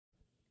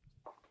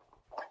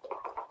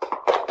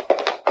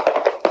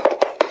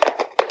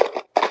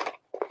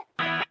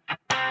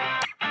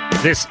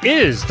This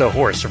is the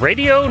Horse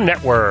Radio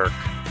Network.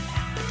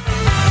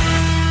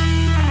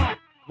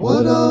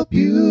 What a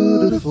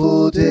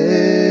beautiful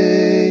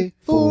day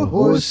for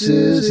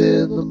horses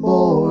in the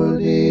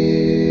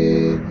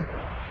morning.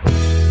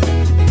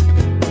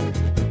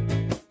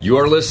 You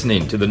are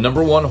listening to the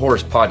number one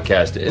horse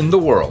podcast in the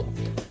world.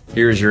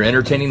 Here's your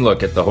entertaining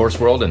look at the horse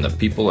world and the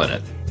people in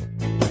it.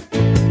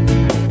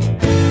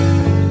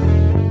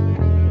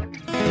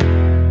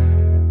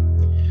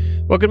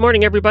 Well, good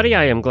morning, everybody.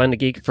 I am Glenn the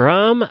Geek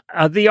from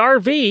the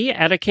RV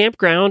at a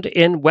campground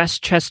in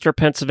Westchester,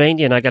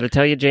 Pennsylvania. And I got to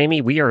tell you, Jamie,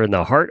 we are in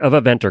the heart of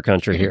eventer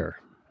country here.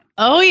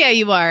 Oh, yeah,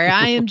 you are.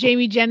 I am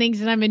Jamie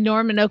Jennings, and I'm in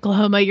Norman,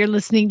 Oklahoma. You're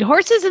listening to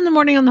Horses in the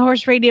Morning on the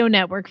Horse Radio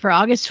Network for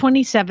August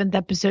 27th,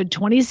 episode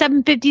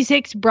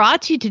 2756,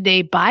 brought to you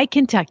today by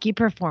Kentucky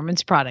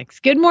Performance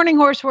Products. Good morning,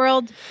 Horse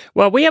World.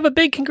 Well, we have a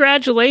big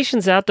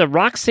congratulations out to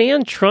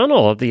Roxanne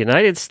Trunnell of the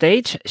United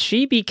States.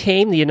 She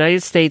became the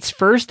United States'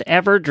 first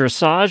ever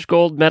dressage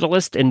gold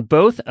medalist in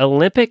both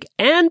Olympic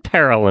and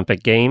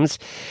Paralympic Games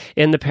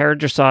in the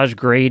Paradressage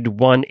Grade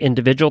 1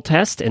 individual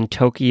test in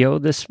Tokyo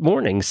this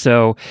morning.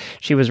 So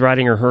she was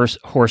riding her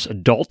horse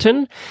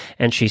Dalton,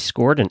 and she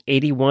scored an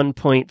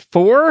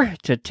 81.4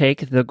 to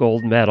take the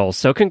gold medal.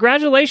 So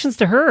congratulations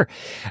to her.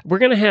 We're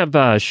going to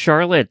have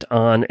Charlotte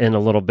on in a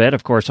little bit.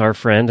 Of course, our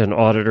friend and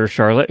auditor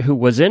Charlotte, who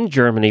was in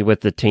Germany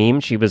with the team.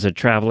 She was a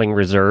traveling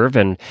reserve,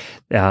 and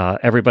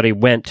everybody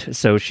went,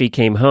 so she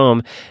came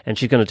home, and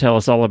she's going to tell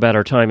us all about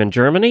her time in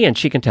Germany, and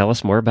she can tell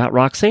us more about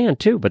Roxanne,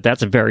 too. But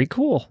that's very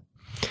cool.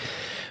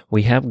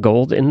 We have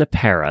gold in the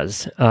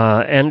paras.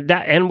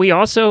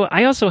 I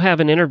also have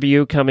an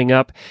interview coming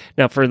up.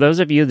 Now, for those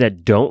of you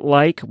that don't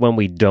like when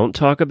we don't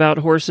talk about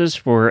horses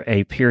for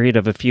a period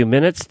of a few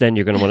minutes, then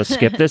you're going to want to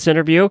skip this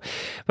interview.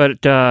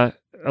 But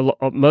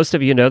most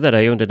of you know that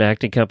I owned an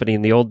acting company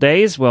in the old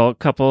days. Well, a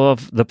couple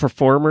of the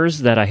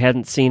performers that I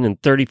hadn't seen in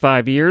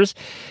 35 years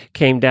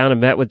came down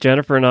and met with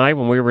Jennifer and I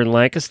when we were in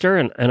Lancaster,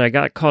 and I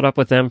got caught up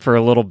with them for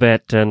a little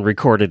bit and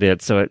recorded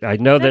it. So I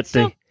know That's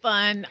so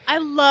fun. I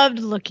loved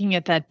looking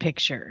at that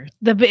picture.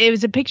 It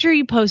was a picture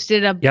you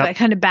posted of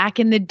kind of back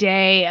in the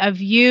day of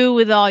you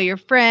with all your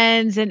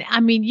friends. And I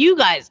mean, you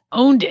guys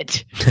owned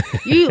it.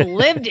 You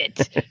lived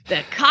it.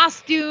 The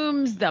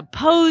costumes, the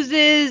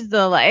poses,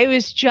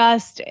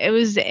 it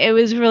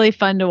was really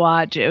fun to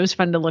watch. It was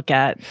fun to look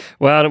at.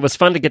 Well, and it was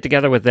fun to get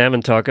together with them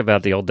and talk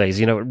about the old days.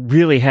 You know, it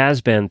really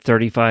has been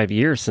 35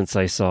 years since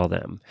I saw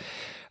them.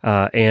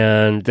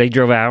 And they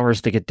drove hours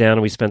to get down,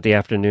 and we spent the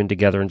afternoon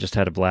together and just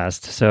had a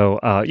blast. So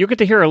you'll get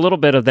to hear a little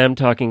bit of them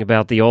talking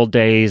about the old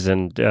days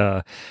and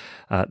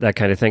that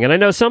kind of thing. And I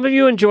know some of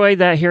you enjoy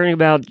that, hearing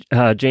about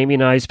Jamie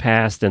and I's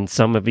past, and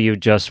some of you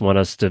just want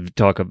us to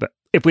talk about,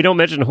 if we don't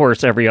mention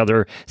horse every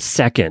other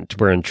second,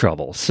 we're in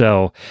trouble.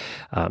 So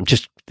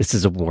this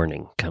is a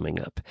warning coming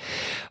up.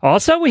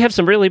 Also, we have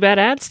some really bad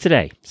ads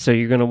today, so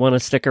you're going to want to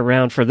stick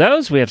around for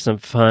those. We have some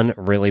fun,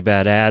 really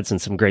bad ads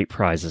and some great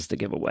prizes to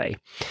give away.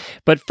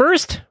 But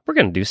first, we're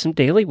going to do some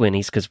daily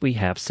winnies because we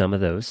have some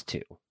of those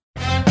too.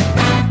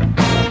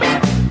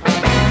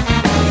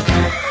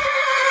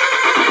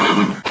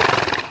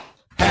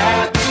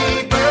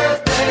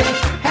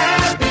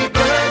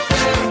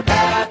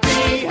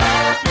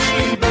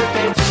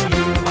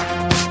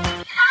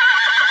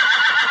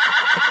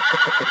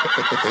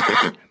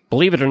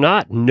 Believe it or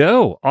not,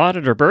 no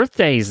auditor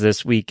birthdays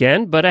this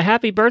weekend, but a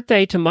happy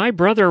birthday to my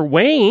brother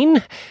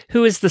Wayne,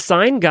 who is the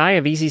sign guy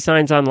of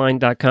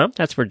EasySignsOnline.com.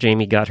 That's where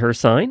Jamie got her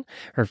sign,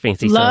 her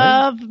fancy sign.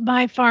 Love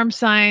my farm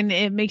sign.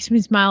 It makes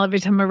me smile every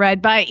time I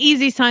ride by.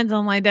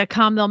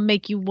 EasySignsOnline.com. They'll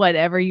make you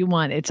whatever you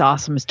want. It's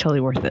awesome. It's totally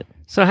worth it.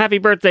 So happy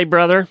birthday,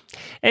 brother.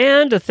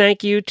 And a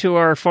thank you to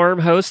our farm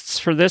hosts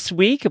for this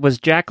week. It was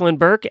Jacqueline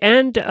Burke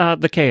and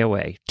the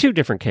KOA, two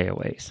different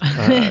KOAs.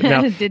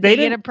 Now, Did they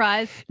get a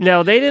prize?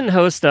 No, they didn't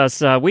host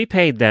us. We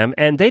paid them,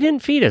 and they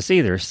didn't feed us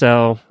either.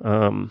 So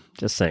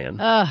just saying.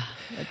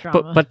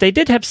 But they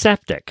did have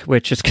septic,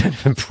 which is kind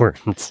of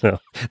important. So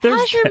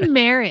how's your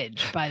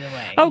marriage, by the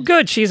way? Oh,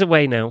 good. She's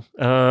away now.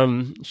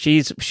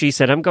 She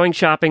said, I'm going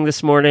shopping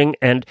this morning.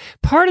 And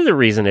part of the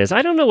reason is,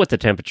 I don't know what the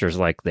temperature's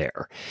like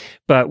there,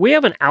 but we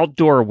have an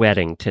outdoor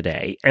wedding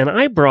today. And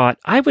I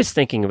was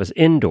thinking it was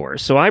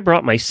indoors. So I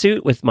brought my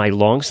suit with my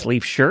long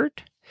sleeve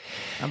shirt.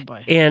 Oh,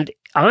 boy. And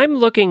I'm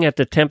looking at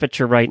the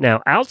temperature right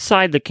now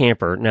outside the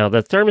camper. Now,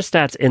 the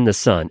thermostat's in the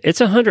sun. It's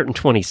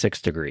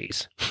 126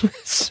 degrees.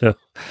 So,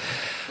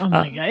 oh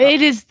my God.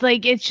 It is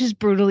it's just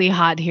brutally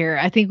hot here.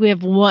 I think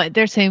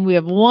they're saying we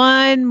have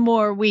one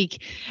more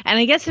week. And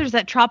I guess there's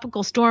that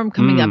tropical storm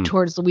coming up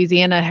towards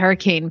Louisiana,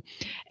 hurricane.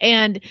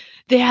 And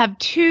they have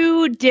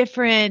two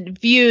different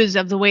views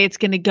of the way it's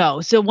going to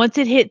go. So once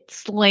it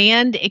hits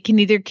land, it can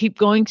either keep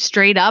going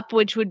straight up,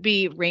 which would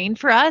be rain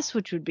for us,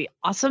 which would be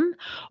awesome,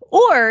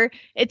 or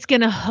it's going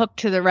to hook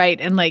to the right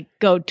and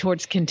go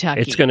towards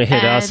Kentucky. It's going to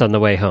hit us on the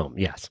way home.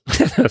 Yes.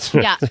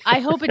 Yeah. I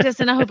hope it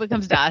doesn't. I hope it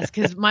comes to us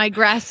because my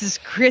grass is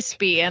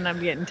crispy, and I'm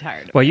getting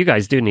tired. Well, you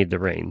guys do need the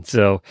rain,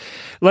 so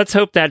let's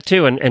hope that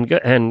too. And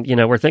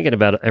we're thinking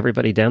about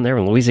everybody down there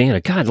in Louisiana.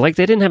 God, like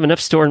they didn't have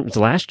enough storms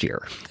last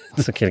year.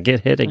 It's going to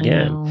get hit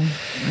again.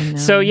 I know.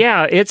 So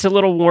yeah, it's a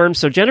little warm.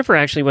 So Jennifer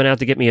actually went out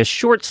to get me a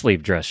short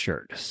sleeve dress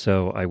shirt,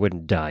 so I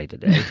wouldn't die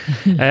today.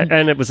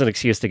 And it was an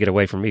excuse to get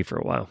away from me for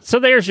a while.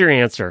 So there's your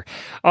answer.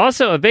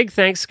 Also, a big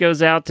thanks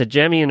goes out to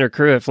Jemmy and her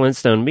crew at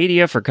Flintstone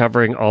Media for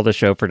covering all the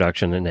show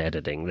production and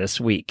editing this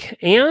week.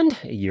 And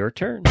your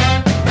turn.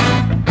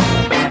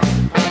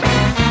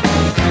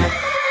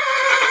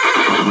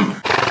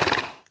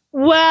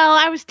 Well,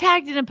 I was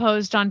tagged in a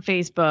post on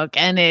Facebook,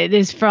 and it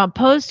is from a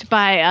post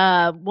by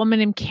a woman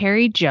named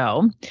Carrie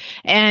Joe.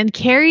 And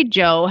Carrie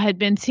Joe had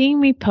been seeing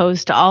me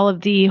post all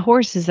of the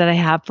horses that I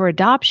have for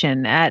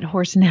adoption at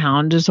Horse and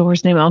Hound. There's a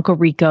horse named Uncle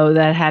Rico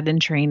that I had in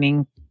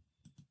training.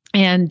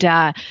 And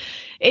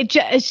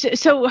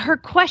so her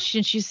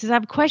question, she says, I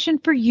have a question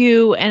for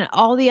you and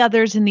all the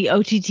others in the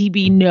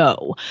OTTB.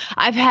 No,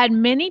 I've had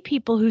many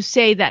people who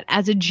say that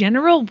as a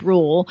general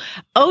rule,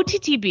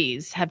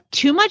 OTTBs have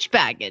too much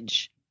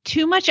baggage,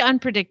 too much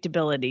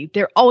unpredictability.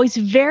 They're always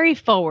very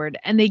forward,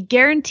 and they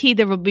guarantee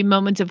there will be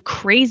moments of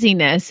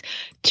craziness,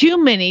 too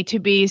many to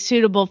be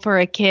suitable for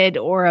a kid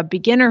or a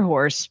beginner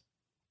horse.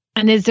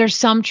 And is there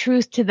some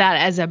truth to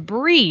that as a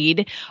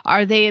breed?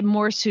 Are they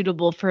more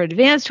suitable for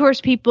advanced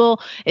horse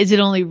people? Is it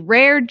only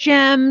rare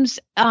gems?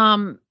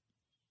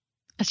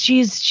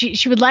 She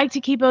would like to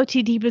keep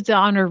OTTBs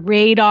on her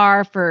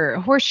radar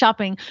for horse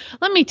shopping.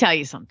 Let me tell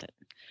you something.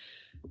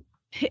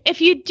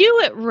 If you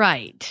do it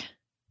right,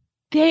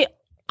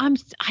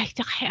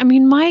 I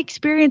mean, my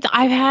experience,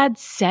 I've had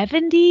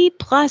 70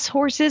 plus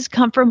horses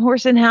come from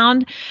Horse and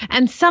Hound,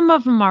 and some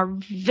of them are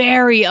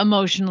very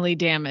emotionally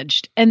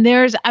damaged. And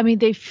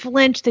they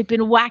flinch, they've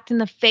been whacked in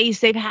the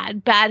face, they've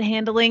had bad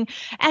handling.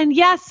 And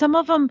yes, some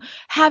of them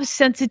have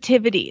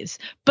sensitivities,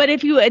 but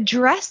if you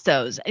address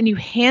those and you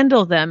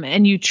handle them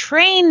and you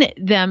train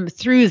them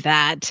through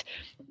that,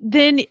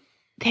 then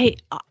I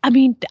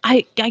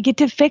get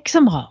to fix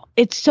them all.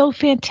 It's so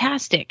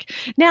fantastic.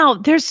 Now,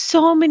 there's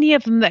so many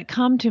of them that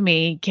come to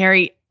me,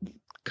 Carrie,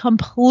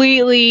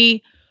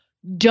 completely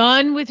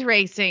done with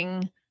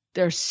racing.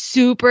 They're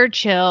super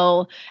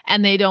chill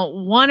and they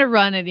don't want to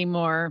run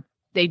anymore.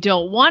 They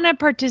don't want to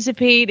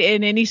participate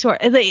in any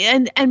sort.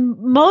 And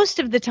most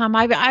of the time,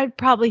 I'd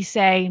probably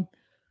say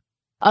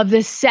of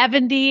the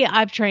 70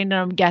 I've trained,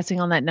 and I'm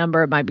guessing on that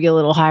number, it might be a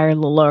little higher, a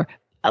little lower.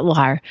 A little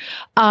higher.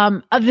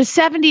 Of the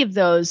 70 of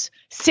those,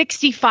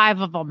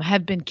 65 of them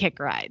have been kick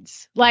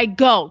rides. Like,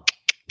 go,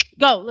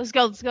 let's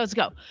go.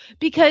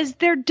 Because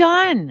they're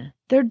done.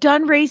 They're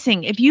done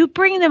racing. If you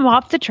bring them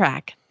off the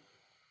track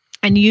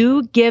and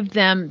you give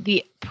them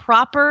the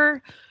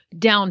proper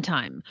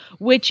downtime,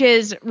 which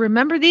is,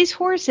 remember, these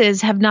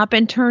horses have not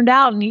been turned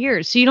out in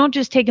years. So you don't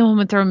just take them home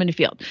and throw them in the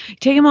field. You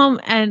take them home,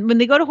 and when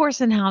they go to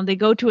Horse and Hound, they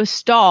go to a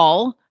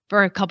stall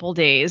for a couple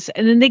days,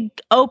 and then they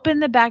open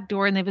the back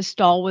door and they have a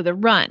stall with a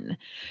run.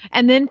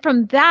 And then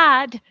from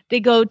that, they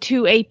go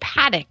to a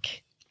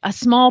paddock, a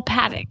small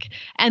paddock,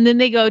 and then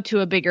they go to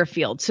a bigger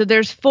field. So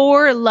there's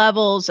 4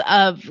 levels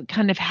of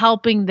kind of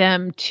helping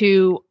them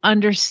to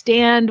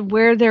understand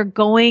where they're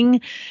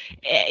going,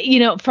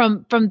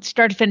 from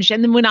start to finish.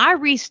 And then when I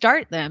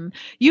restart them,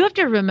 you have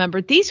to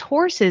remember these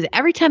horses,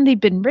 every time they've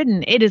been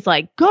ridden, it is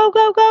like, go,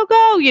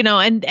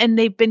 and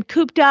they've been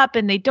cooped up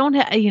and they don't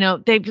have,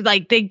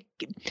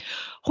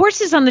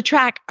 horses on the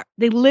track,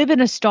 they live in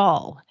a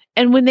stall.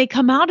 And when they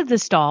come out of the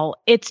stall,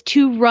 it's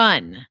to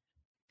run.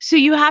 So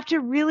you have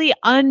to really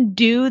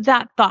undo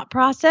that thought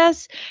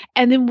process.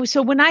 And then,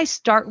 so when I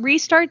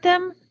restart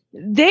them,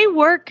 they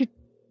work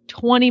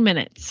 20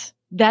 minutes.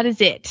 That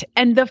is it.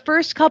 And the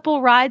first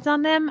couple rides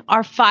on them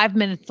are 5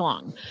 minutes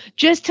long,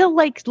 just to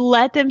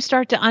let them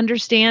start to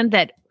understand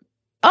that,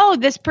 oh,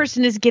 this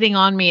person is getting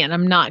on me and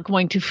I'm not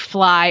going to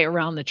fly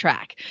around the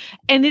track.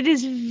 And it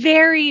is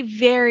very,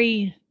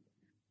 very,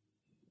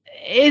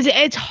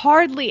 it's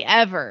hardly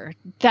ever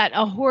that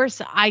a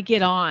horse I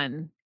get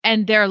on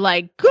and they're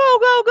like,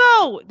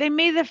 go. They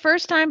may the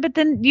first time, but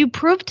then you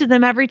prove to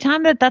them every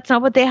time that that's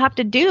not what they have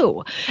to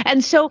do.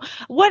 And so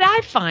what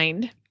I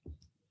find,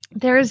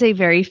 there is a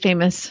very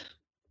famous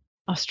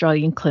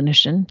Australian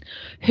clinician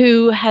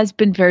who has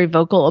been very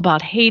vocal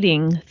about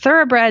hating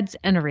thoroughbreds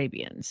and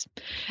Arabians.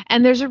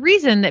 And there's a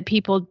reason that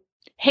people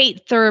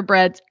hate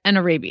thoroughbreds and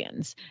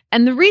Arabians.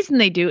 And the reason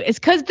they do is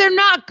because they're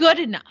not good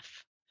enough.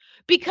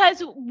 Because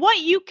what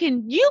you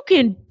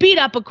can beat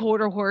up a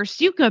quarter horse,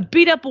 you can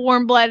beat up a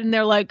warm blood, and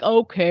they're like,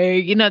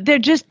 okay,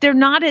 they're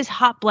not as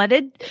hot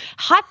blooded.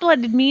 Hot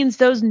blooded means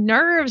those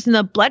nerves and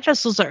the blood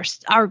vessels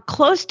are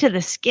close to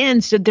the skin,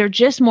 so they're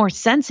just more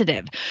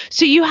sensitive.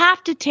 So you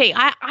have to take,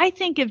 I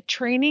think of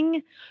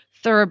training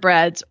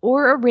thoroughbreds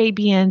or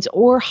Arabians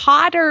or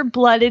hotter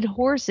blooded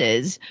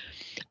horses.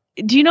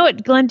 Do you know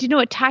what, Glenn? Do you know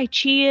what Tai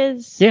Chi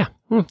is? Yeah.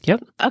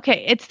 Yep.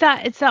 Okay. It's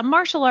that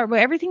martial art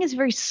where everything is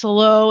very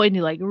slow and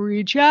you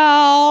reach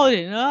out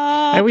and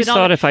up. I always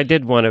thought if I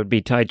did one, it would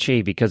be Tai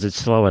Chi because it's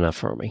slow enough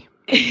for me.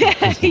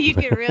 You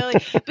can really,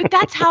 but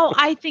that's how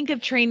I think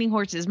of training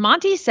horses.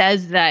 Monty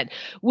says that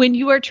when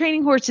you are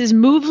training horses,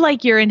 move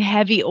like you're in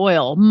heavy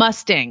oil.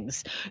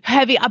 Mustangs,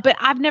 heavy, but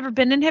I've never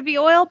been in heavy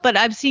oil, but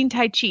I've seen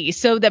Tai Chi.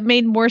 So that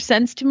made more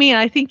sense to me. And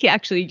I think he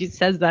actually just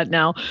says that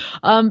now.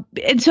 And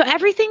so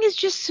everything is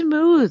just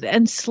smooth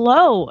and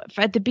slow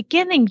at the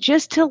beginning,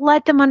 just to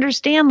let them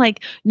understand,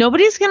 like,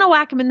 nobody's going to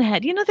whack them in the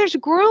head. There's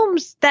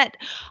grooms that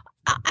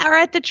are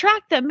at the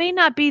track that may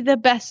not be the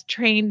best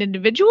trained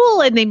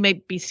individual, and they may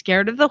be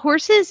scared of the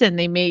horses, and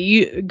they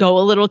may go a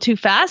little too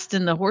fast,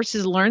 and the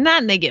horses learn that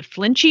and they get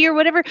flinchy or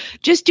whatever.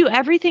 Just do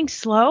everything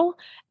slow.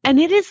 And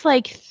it is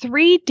like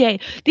 3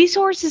 days. These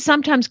horses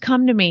sometimes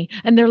come to me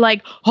and they're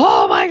like,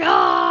 oh my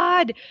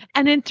God.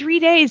 And in 3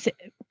 days,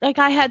 like,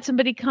 I had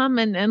somebody come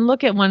and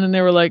look at one and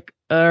they were like,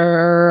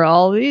 are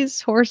all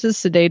these horses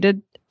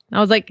sedated? I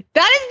was like,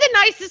 that is the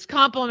nicest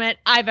compliment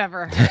I've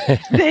ever heard,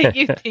 that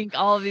you think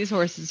all of these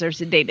horses are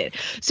sedated.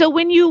 So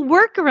when you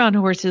work around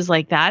horses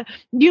like that,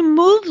 you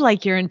move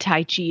like you're in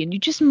Tai Chi, and you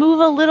just move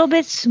a little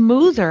bit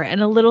smoother and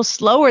a little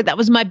slower. That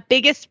was my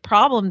biggest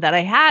problem that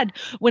I had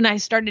when I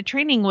started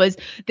training, was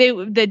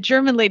the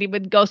German lady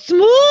would go,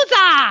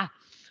 smoother,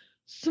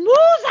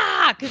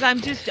 because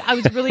I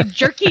was really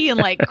jerky and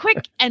like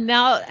quick, and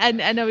now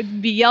and I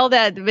would be yelled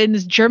at in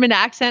this German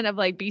accent of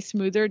like, be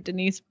smoother,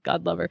 Denise,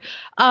 God love her.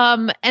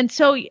 And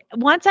so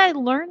once I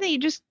learned that you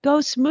just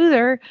go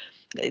smoother,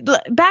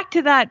 back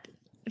to that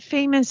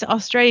famous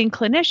Australian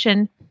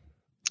clinician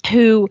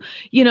who,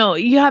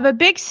 you have a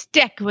big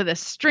stick with a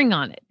string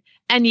on it,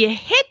 and you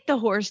hit the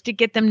horse to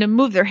get them to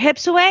move their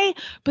hips away,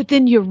 but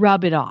then you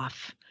rub it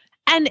off.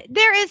 And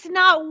there is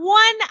not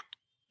one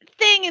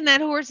thing in that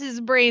horse's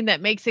brain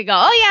that makes it go,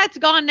 oh yeah, it's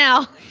gone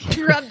now.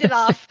 You rubbed it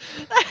off.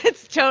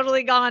 It's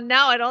totally gone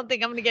now. I don't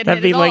think I'm going to get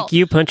That'd hit at all. That'd be like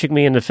you punching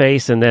me in the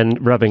face and then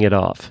rubbing it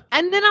off.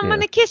 And then I'm going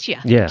to kiss you.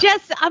 Yeah.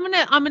 I'm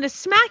going to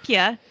smack you,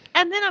 and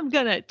then I'm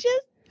going to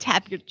just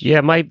tap your cheek.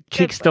 Yeah, my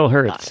cheek still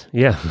hurts.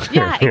 Yeah.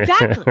 Yeah,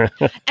 exactly.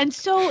 And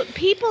so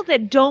people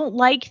that don't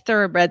like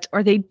thoroughbreds,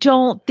 or they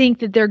don't think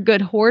that they're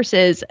good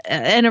horses,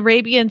 and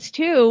Arabians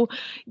too,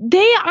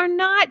 they are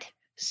not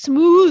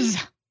smooth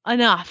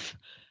enough.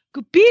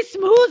 Be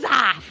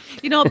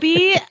smoother,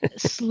 be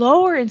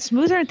slower and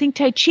smoother, and think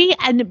Tai Chi,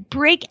 and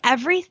break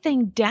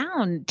everything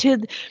down to,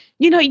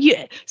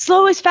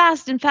 slow is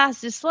fast and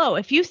fast is slow.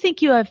 If you think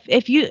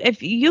if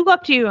you go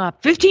up to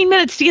 15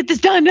 minutes to get this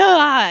done,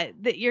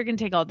 that you're going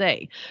to take all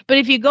day. But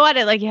if you go at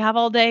it like you have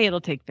all day,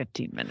 it'll take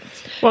 15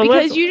 minutes,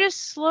 because you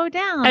just slow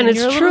down. And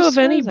it's true of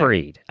any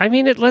breed. I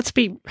mean, let's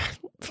be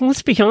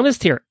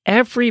honest here.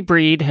 Every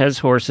breed has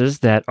horses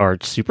that are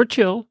super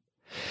chill.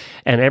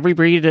 And every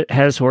breed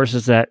has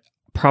horses that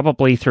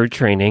probably through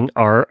training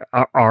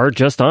are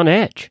just on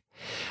edge.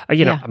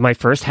 My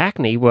first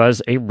Hackney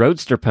was a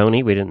roadster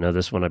pony. We didn't know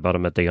this when I bought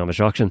him at the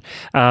Amish auction.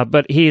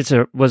 But he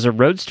was a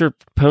roadster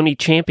pony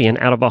champion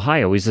out of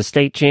Ohio. He's a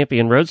state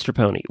champion roadster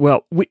pony.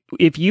 Well,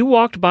 if you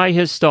walked by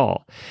his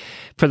stall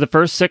for the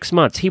first 6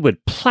 months, he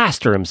would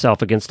plaster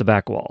himself against the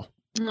back wall.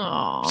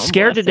 Oh,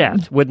 scared to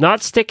death, would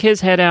not stick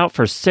his head out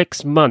for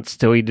 6 months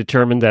till he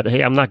determined that,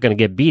 hey, I'm not going to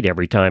get beat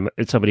every time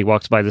somebody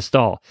walks by the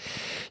stall.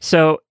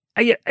 So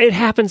it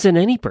happens in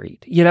any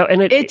breed,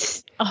 and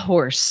it's a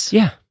horse.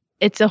 Yeah.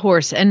 It's a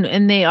horse,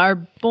 and they are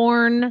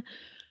born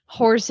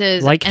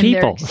horses, like and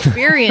people. Their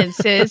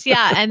experiences,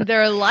 and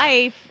their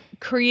life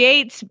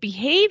creates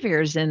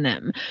behaviors in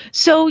them.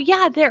 So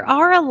there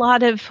are a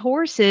lot of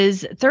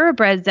horses,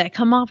 thoroughbreds, that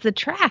come off the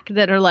track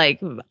that are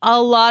like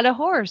a lot of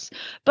horse,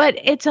 but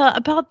it's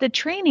about the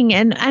training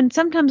and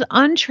sometimes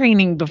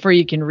untraining before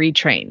you can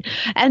retrain.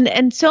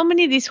 And so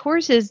many of these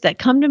horses that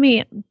come to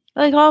me,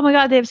 like, oh my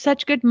God, they have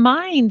such good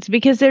minds,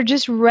 because they're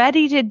just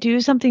ready to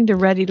do something. They're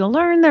ready to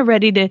learn. They're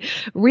ready to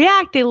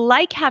react. They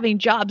like having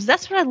jobs.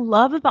 That's what I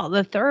love about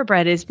the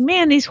thoroughbred is,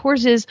 man, these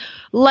horses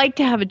like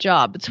to have a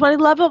job. It's what I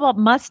love about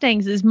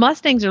Mustangs is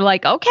Mustangs are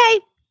like, okay,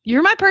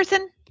 you're my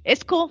person.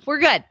 It's cool. We're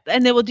good.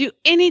 And they will do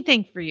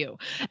anything for you.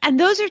 And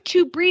those are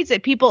two breeds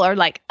that people are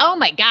like, oh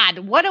my God,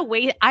 what a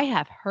waste. I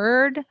have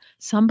heard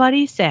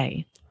somebody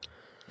say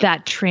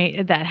that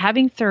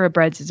having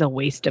thoroughbreds is a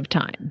waste of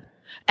time.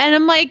 And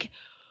I'm like,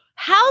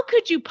 how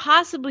could you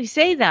possibly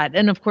say that?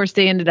 And of course,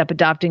 they ended up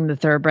adopting the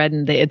thoroughbred,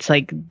 and it's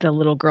like the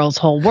little girl's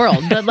whole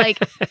world. But like,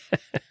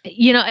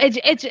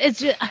 it's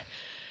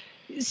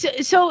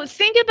just, so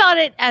think about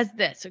it as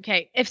this,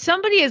 okay? If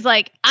somebody is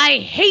like, I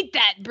hate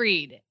that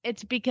breed,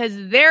 it's because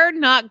they're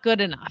not good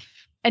enough,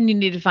 and you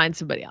need to find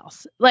somebody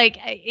else. Like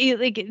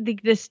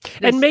this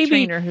and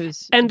maybe, trainer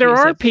who's and there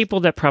abusive. are people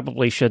that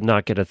probably should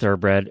not get a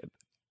thoroughbred.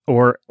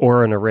 or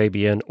an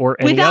Arabian or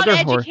any without other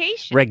horse.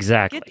 education.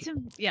 Exactly.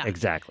 Yeah.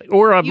 Exactly.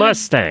 Or a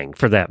Mustang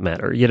for that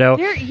matter, you know.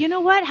 You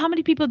know what? How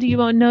many people do you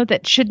know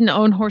that shouldn't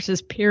own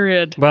horses,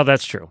 period? Well,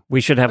 that's true.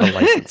 We should have a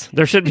license.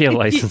 There should be a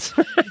license.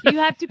 You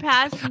have to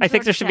pass. I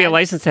think there should be a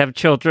license to have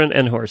children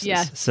and horses.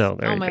 Yes. So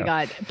there you go. Oh my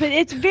God. But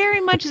it's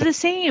very much the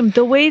same.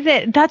 The way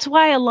that's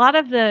why a lot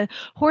of the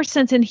horse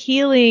sense and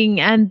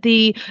healing and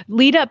the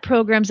lead up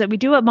programs that we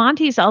do at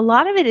Monty's, a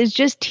lot of it is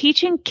just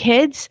teaching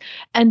kids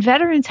and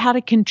veterans how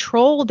to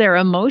control their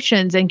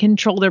emotions and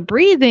control their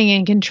breathing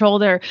and control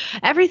their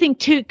everything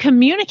to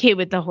communicate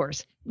with the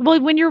horse. Well,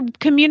 when you're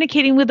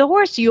communicating with the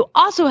horse, you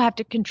also have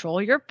to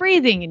control your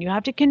breathing and you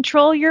have to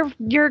control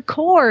your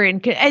core,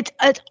 and it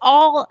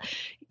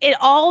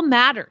all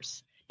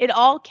matters. It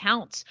all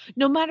counts.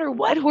 No matter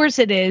what horse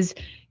it is,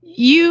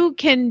 you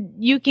can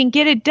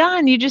get it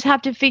done. You just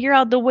have to figure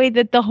out the way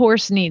that the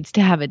horse needs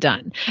to have it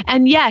done.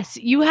 And yes,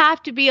 you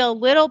have to be a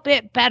little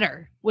bit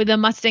better with a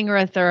Mustang or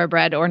a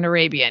Thoroughbred or an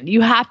Arabian.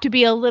 You have to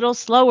be a little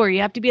slower.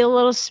 You have to be a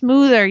little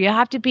smoother. You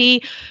have to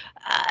be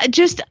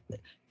just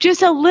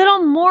a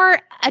little more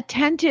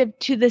attentive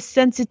to the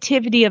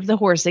sensitivity of the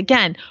horse.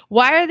 Again,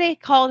 why are they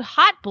called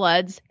hot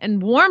bloods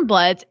and warm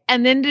bloods,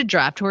 and then the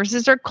draft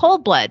horses are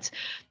cold bloods?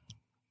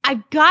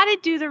 I've got to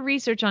do the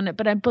research on it,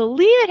 but I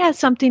believe it has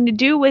something to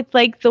do with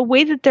like the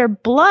way that their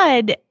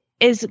blood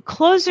is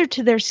closer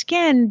to their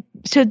skin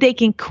so they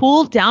can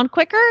cool down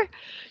quicker.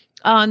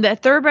 The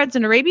Thoroughbreds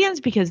and Arabians,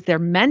 because they're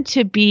meant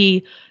to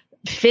be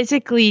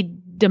physically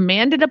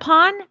demanded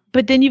upon,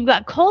 but then you've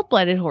got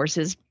cold-blooded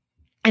horses,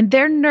 and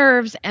their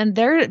nerves and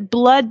their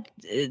blood,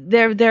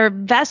 their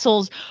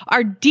vessels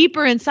are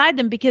deeper inside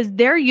them because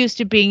they're used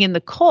to being in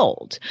the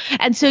cold.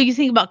 And so you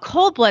think about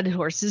cold-blooded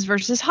horses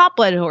versus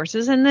hot-blooded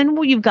horses, and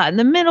then you've got in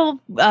the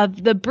middle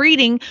of the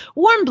breeding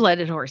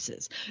warm-blooded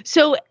horses.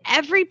 So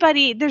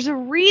there's a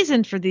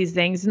reason for these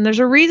things, and there's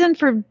a reason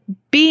for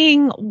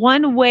being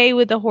one way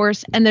with a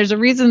horse, and there's a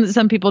reason that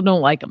some people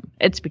don't like them.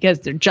 It's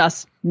because they're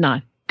just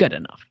not good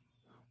enough.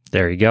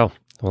 There you go.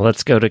 Well,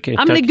 let's go to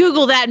Kentucky. I'm going to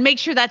Google that and make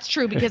sure that's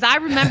true, because I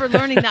remember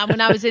learning that when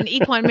I was in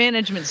equine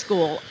management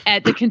school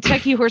at the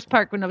Kentucky Horse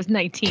Park when I was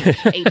 18.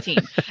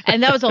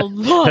 And that was a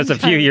long That's a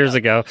few years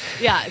ago.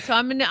 Yeah. So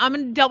I'm going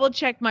to double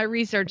check my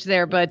research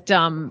there, but it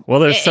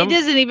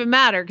doesn't even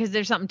matter because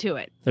there's something to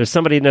it. There's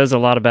somebody who knows a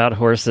lot about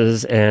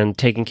horses and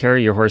taking care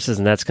of your horses,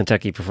 and that's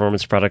Kentucky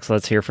Performance Products.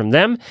 Let's hear from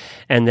them.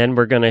 And then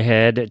we're going to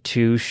head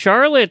to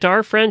Charlotte,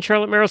 our friend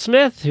Charlotte Merrill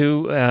Smith,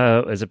 who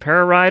is a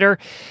para rider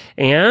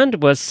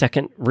and was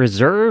second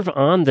reserve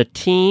on the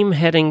team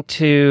heading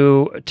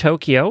to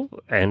Tokyo,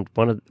 and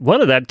one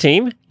of that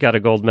team got a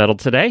gold medal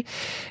today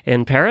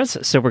in Paris.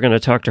 So we're going to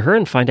talk to her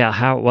and find out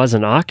how it was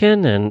in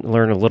Aachen and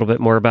learn a little bit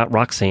more about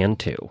Roxanne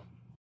too.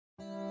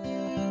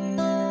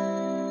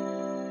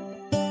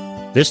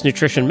 This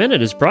Nutrition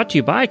Minute is brought to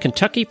you by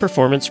Kentucky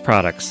Performance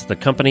Products, the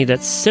company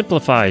that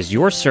simplifies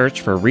your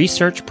search for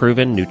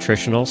research-proven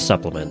nutritional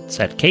supplements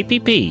at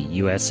kppusa.com.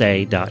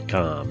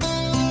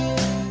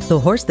 The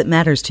horse that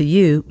matters to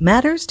you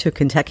matters to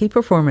Kentucky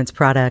Performance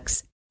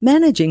Products.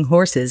 Managing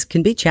horses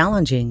can be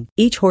challenging.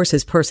 Each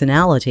horse's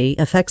personality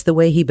affects the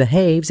way he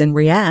behaves and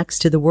reacts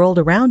to the world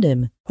around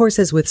him.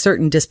 Horses with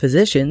certain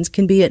dispositions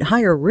can be at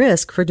higher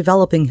risk for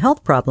developing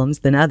health problems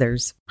than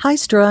others.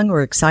 High-strung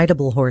or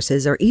excitable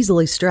horses are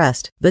easily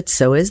stressed, but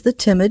so is the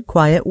timid,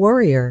 quiet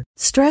warrior.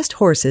 Stressed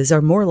horses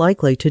are more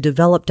likely to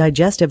develop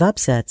digestive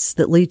upsets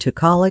that lead to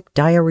colic,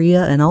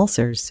 diarrhea, and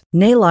ulcers.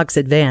 Nalox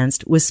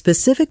Advanced was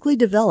specifically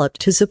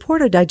developed to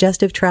support a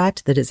digestive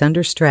tract that is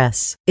under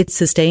stress. It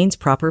sustains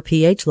proper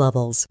pH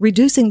levels,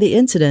 reducing the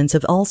incidence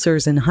of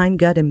ulcers and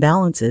hindgut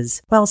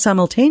imbalances, while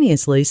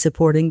simultaneously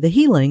supporting the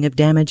healing of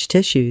damaged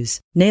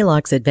tissues.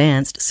 Nalox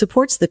Advanced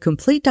supports the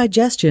complete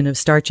digestion of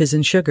starches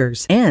and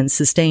sugars and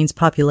sustains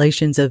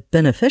populations of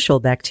beneficial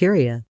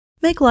bacteria.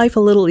 Make life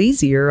a little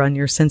easier on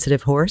your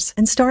sensitive horse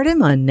and start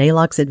him on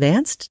Nalox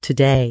Advanced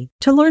today.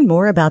 To learn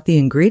more about the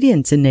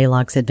ingredients in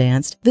Nalox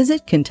Advanced,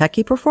 visit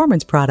Kentucky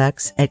Performance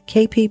Products at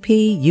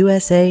kppusa.com.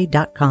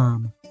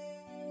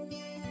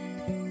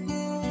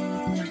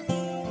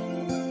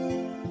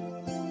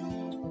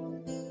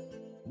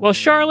 Well,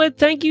 Charlotte,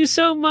 thank you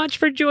so much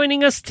for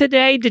joining us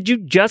today. Did you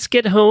just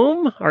get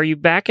home? Are you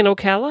back in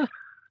Ocala?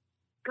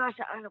 Gosh,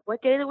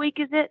 what day of the week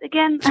is it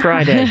again? It's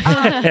Friday.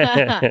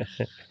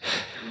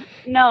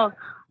 No,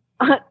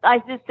 I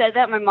just said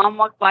that. My mom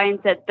walked by and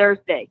said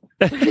Thursday.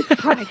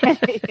 It's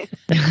Friday.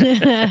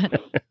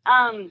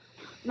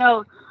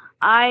 No,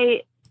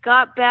 I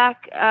got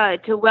back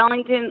to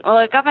Wellington. Well,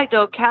 I got back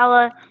to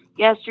Ocala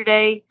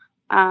yesterday,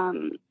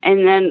 and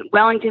then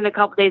Wellington a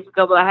couple days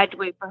ago, but I had to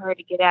wait for her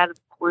to get out of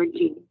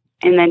quarantine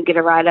and then get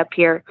a ride up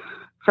here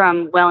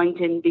from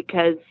Wellington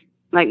because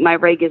like my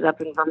rig is up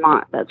in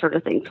Vermont, that sort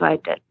of thing. So I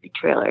had to be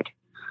trailered.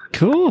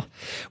 Cool.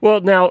 Well,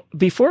 now,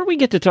 before we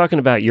get to talking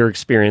about your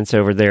experience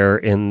over there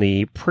in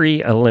the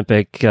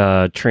pre-Olympic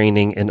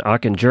training in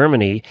Aachen,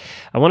 Germany,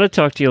 I want to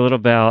talk to you a little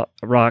about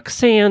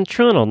Roxanne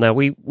Trunnell. Now,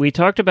 we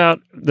talked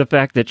about the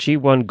fact that she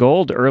won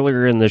gold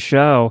earlier in the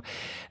show,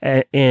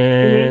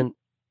 and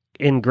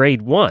in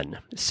grade 1.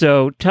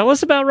 So tell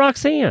us about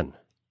Roxanne.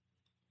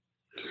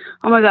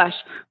 Oh my gosh,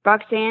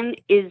 Roxanne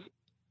is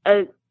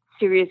a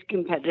serious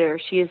competitor.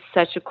 She is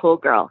such a cool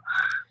girl.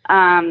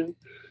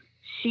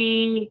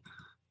 She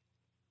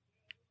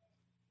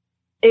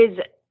is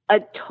a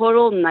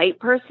total night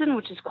person,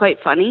 which is quite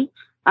funny.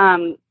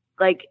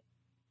 Like,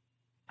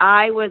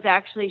 I was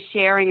actually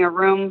sharing a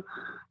room,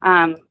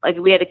 like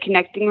we had a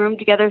connecting room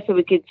together so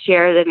we could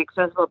share an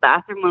accessible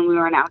bathroom when we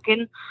were in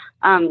Alkin.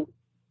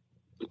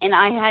 And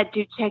I had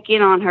to check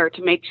in on her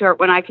to make sure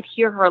when I could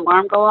hear her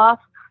alarm go off,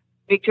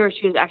 make sure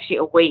she was actually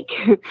awake.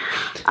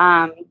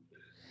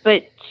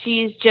 But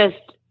she's just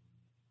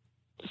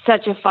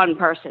such a fun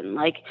person.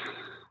 Like,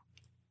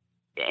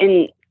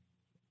 and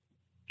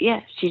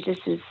yeah, she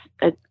just is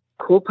a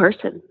cool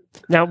person.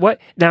 Now,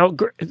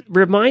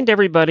 remind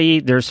everybody,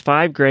 there's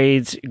 5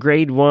 grades,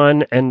 grade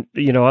 1 and,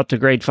 up to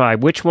grade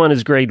 5. Which one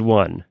is grade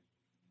 1?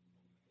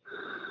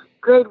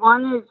 Grade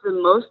 1 is the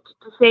most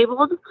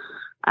disabled,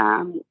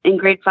 and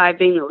grade 5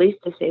 being the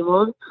least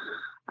disabled.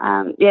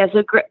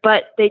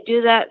 But they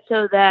do that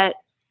so that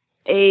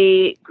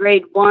a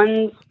grade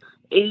 1's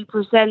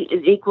 80%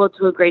 is equal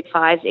to a grade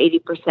 5's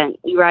 80%.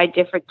 You ride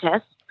different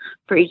tests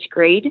for each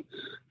grade.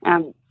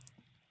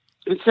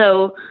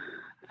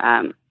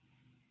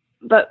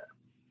 But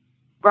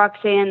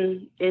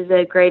Roxanne is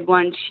a grade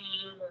 1. She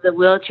uses a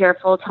wheelchair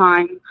full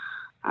time,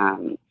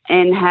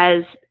 and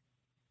has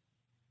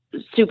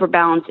super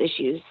balance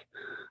issues.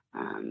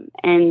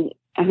 And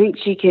I think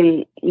she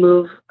can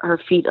move her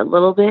feet a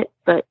little bit,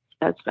 but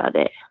that's about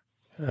it.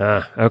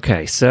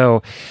 Okay,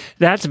 so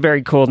that's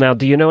very cool. Now,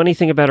 do you know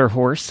anything about her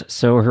horse?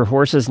 So her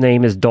horse's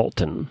name is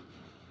Dalton.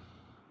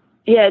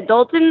 Yeah,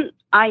 Dalton,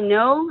 I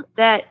know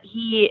that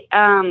he's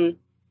a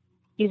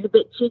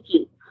bit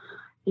cheeky.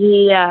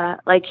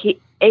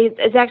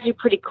 It's actually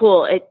pretty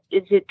cool.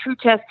 It's a true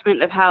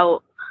testament of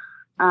how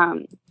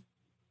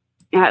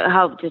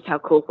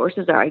cool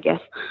horses are, I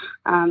guess.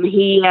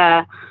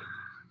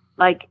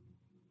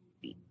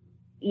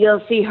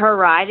 You'll see her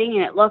riding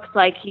and it looks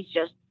like he's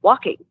just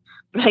walking,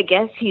 but I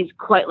guess he's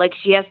quite, like,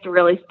 she has to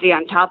really stay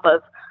on top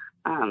of,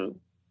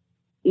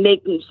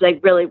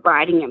 really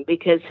riding him,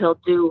 because he'll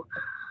do,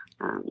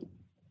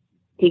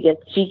 he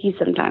gets cheeky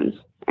sometimes.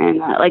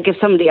 And if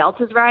somebody else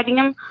is riding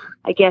him,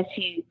 I guess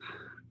he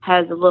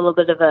has a little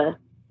bit of a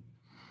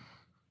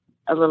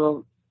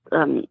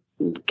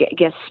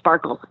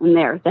sparkle in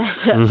there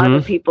that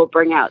other people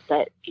bring out,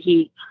 that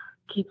he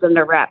keeps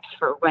under wraps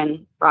for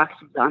when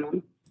Roxy's on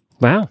him.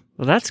 Wow.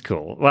 Well, that's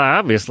cool. Well,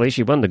 obviously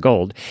she won the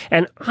gold.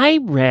 And I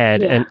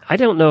read, and I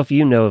don't know if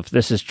you know if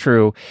this is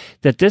true,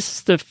 that this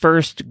is the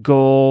first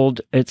gold,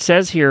 it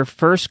says here,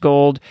 first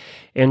gold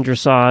in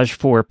dressage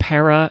for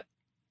para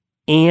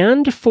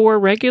and for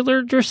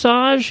regular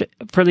dressage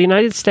for the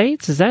United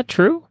States. Is that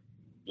true?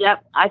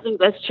 Yep, I think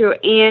that's true.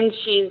 And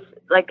she's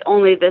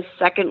only the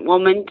second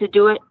woman to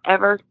do it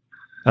ever.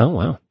 Oh,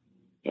 wow.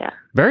 Yeah.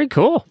 Very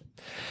cool.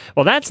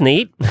 Well, that's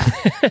neat.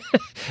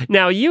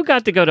 Now, you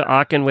got to go to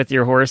Aachen with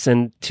your horse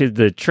and to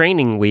the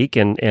training week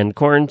and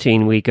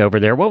quarantine week over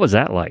there. What was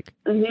that like?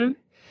 Mm-hmm.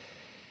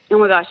 Oh,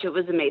 my gosh, it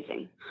was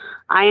amazing.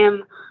 I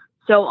am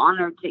so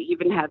honored to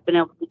even have been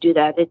able to do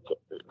that. It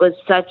was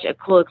such a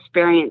cool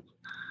experience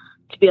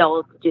to be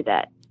able to do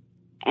that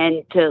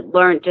and to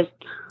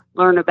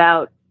learn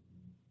about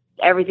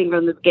everything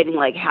from the beginning,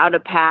 like how to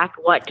pack,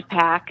 what to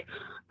pack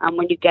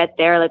when you get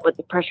there, like what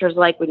the pressure is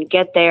like when you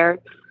get there.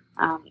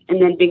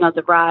 And then being able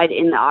to ride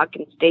in the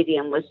Aachen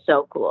Stadium was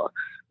so cool.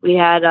 We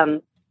had,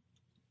 there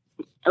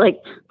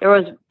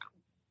was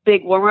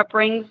big warm-up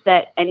rings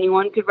that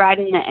anyone could ride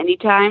in at any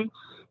time.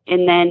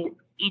 And then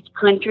each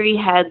country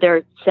had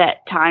their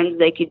set times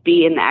they could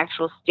be in the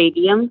actual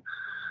stadium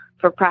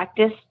for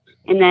practice.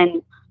 And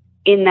then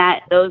in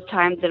those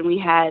times, then we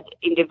had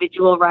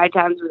individual ride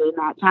times within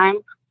that time.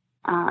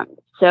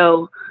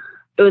 So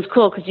it was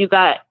cool because you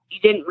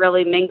didn't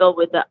really mingle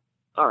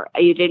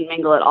you didn't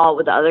mingle at all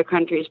with the other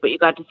countries, but you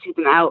got to see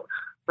them out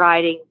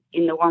riding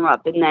in the warm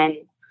up. And then,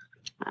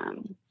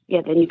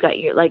 then you got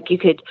you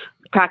could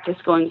practice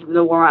going from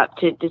the warm up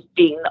to just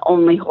being the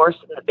only horse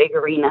in the big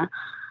arena.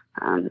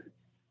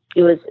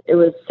 It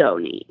was so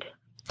neat.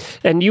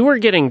 And you were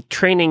getting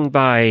training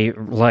by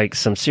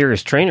some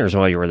serious trainers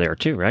while you were there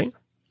too, right?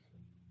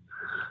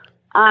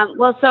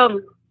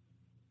 So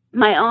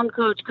my own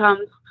coach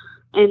comes,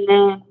 and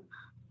then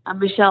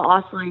Michelle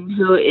Osling,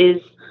 who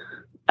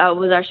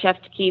was our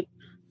chef to keep.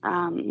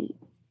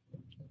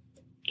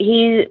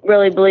 He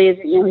really believes,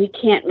 he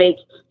can't make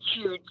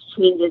huge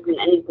changes in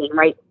anything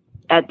right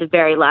at the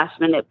very last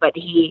minute, but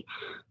he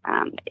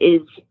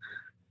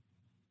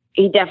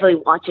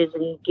definitely watches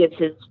and gives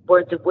his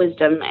words of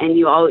wisdom. And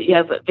you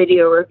have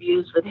video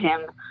reviews with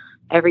him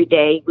every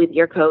day with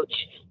your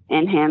coach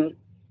and him.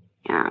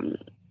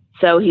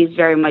 So he's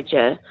very much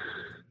a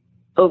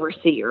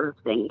overseer of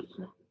things.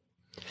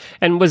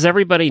 And was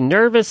everybody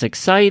nervous,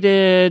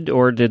 excited,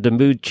 or did the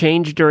mood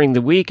change during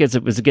the week as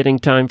it was getting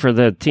time for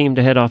the team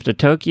to head off to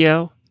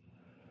Tokyo?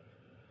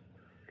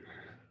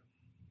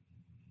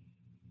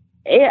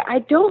 I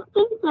don't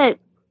think that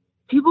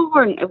people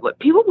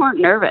weren't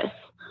nervous.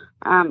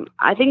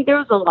 I think there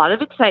was a lot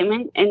of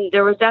excitement, and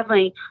there was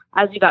definitely,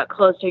 as you got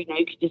closer, you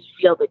could just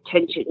feel the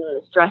tension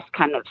and the stress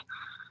kind of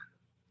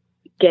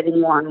getting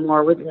more and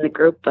more within the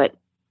group. But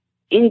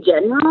in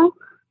general,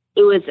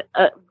 it was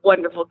a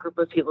wonderful group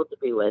of people to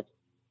be with,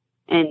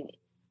 and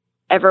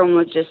everyone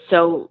was just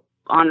so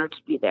honored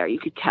to be there. You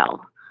could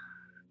tell.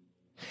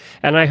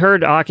 And I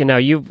heard, Aachen, now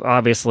you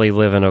obviously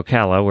live in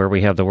Ocala where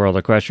we have the World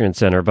Equestrian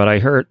Center, but I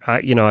heard,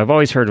 I've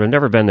always heard, I've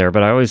never been there,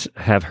 but I always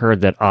have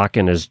heard that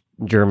Aachen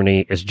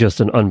Germany is just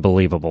an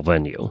unbelievable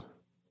venue.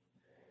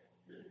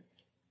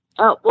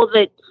 Oh, well,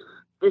 the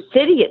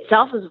city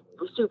itself is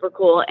super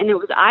cool. And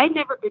I'd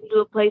never been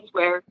to a place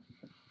where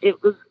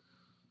it was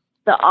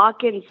the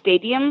Aachen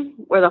Stadium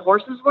where the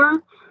horses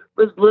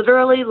was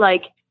literally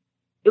like,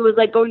 it was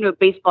like going to a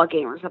baseball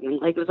game or something.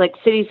 Like, it was like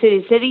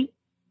city,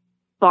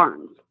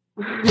 barns.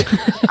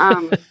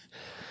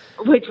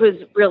 Which was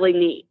really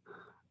neat.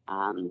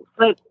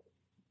 But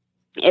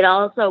it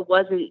also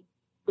wasn't,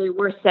 they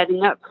were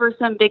setting up for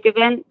some big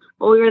event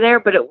while we were there,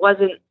 but it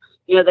wasn't,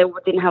 they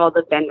didn't have all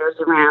the vendors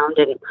around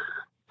and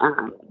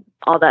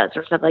all that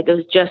sort of stuff. Like, it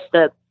was just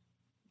the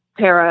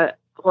para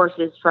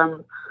horses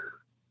from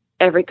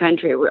every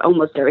country,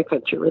 almost every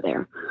country were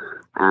there.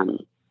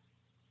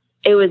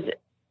 It was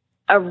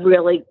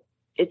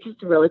it's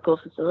just a really cool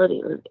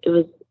facility. It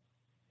was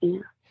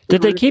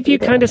Did they keep you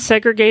kind of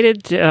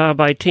segregated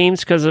by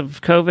teams because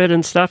of COVID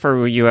and stuff, or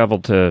were you able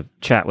to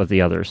chat with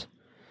the others?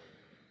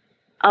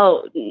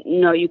 Oh,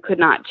 no, you could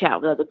not chat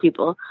with other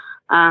people.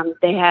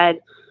 They had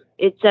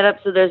it set up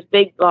so there's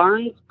big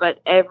barns, but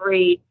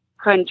every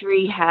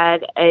country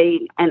had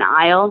an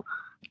aisle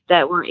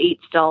that were 8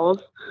 stalls.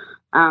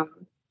 And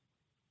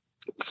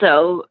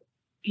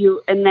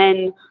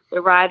then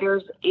the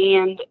riders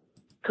and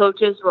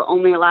coaches were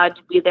only allowed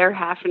to be there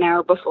half an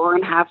hour before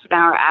and half an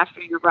hour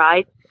after your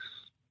ride.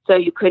 So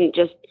you couldn't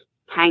just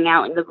hang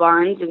out in the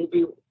barns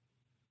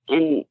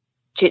and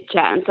chit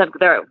chat and stuff.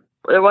 There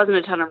wasn't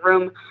a ton of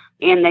room,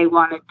 and they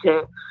wanted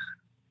to,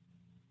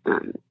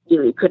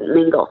 you couldn't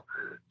mingle.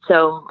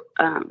 So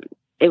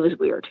it was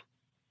weird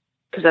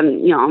because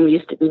I'm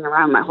used to being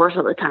around my horse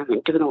all the time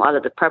and doing a lot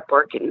of the prep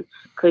work and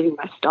cleaning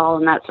my stall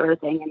and that sort of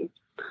thing.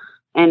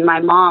 And my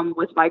mom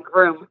was my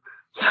groom,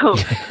 so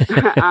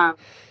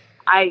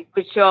I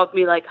would show up and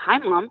be like, "Hi,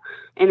 Mom,"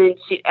 and then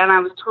I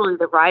was totally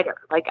the rider.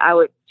 Like,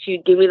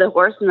 she'd give me the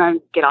horse and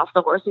then get off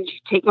the horse and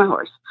she'd take my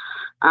horse.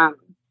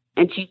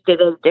 And she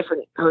stayed at a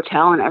different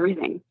hotel and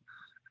everything.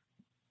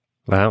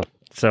 Wow.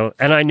 So,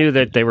 and I knew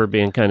that they were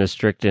being kind of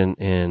strict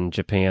in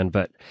Japan,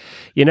 but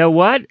you know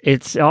what?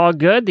 It's all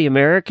good. The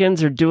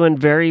Americans are doing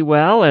very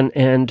well,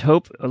 and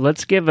Hope,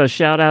 let's give a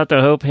shout out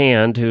to Hope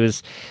Hand, who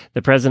is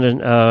the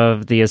president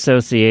of the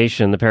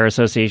association, the Para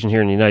Association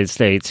here in the United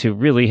States, who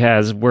really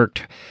has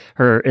worked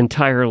her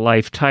entire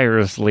life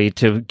tirelessly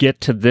to get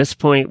to this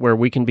point where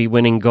we can be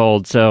winning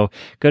gold. So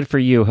good for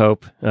you,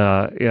 Hope.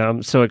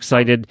 I'm so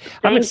excited.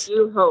 Thank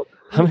you, Hope.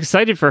 I'm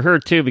excited for her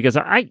too, because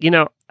I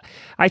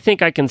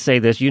think I can say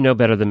this,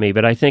 better than me,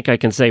 but I think I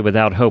can say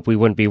without Hope, we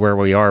wouldn't be where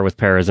we are with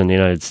paras in the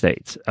United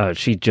States.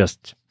 She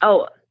just...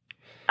 Oh,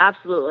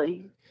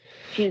 absolutely.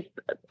 She's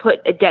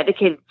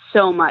dedicated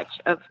so much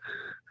of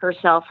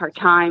herself, her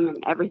time,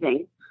 and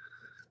everything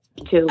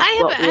to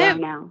what we are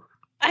now.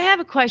 I have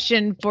a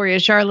question for you,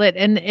 Charlotte,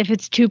 and if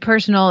it's too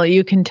personal,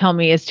 you can tell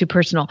me it's too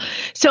personal.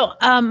 So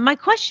my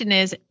question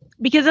is,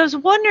 because I was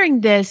wondering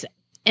this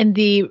in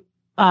the...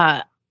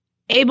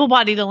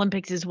 able-bodied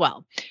Olympics as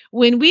well.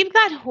 When we've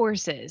got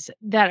horses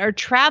that are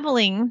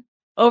traveling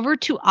over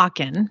to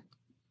Aachen,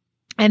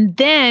 and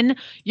then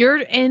you're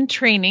in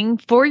training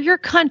for your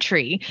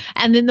country,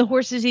 and then the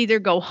horses either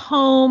go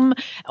home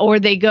or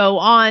they go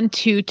on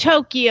to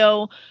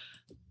Tokyo,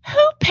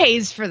 who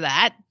pays for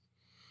that?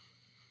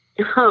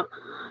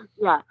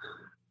 Yeah.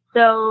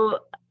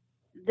 So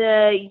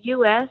the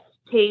U.S.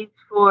 pays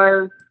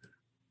for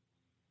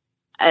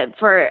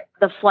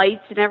the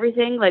flights and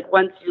everything, like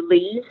once you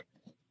leave.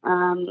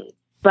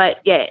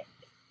 But yeah,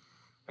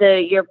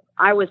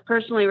 I was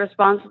personally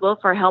responsible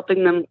for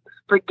helping them,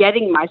 for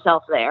getting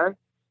myself there,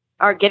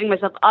 or getting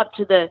myself up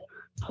to the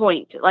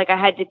point. Like, I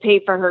had to pay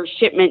for her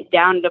shipment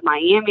down to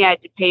Miami. I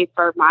had to pay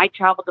for my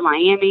travel to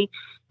Miami,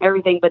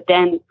 everything. But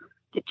then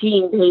the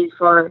team pays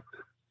for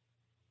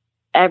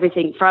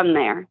everything from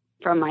there,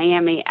 from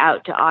Miami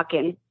out to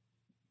Aachen.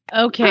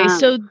 Okay.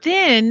 So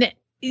then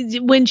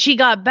when she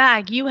got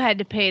back, you had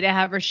to pay to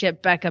have her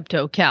shipped back up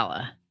to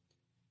Ocala.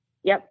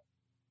 Yep.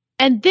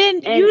 And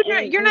then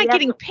you're not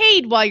getting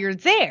paid while you're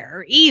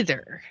there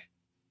either.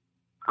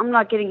 I'm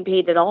not getting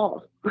paid at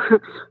all.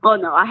 Well,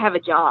 no, I have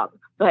a job,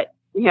 but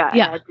I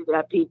had to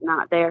get paid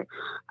not there.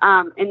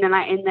 And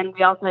then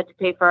we also had to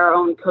pay for our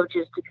own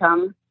coaches to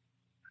come.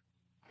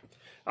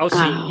 Oh,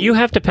 so you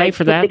have to pay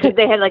for that? Because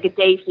they had like a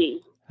day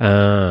fee.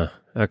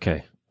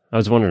 Okay. I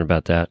was wondering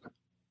about that.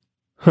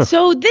 Huh.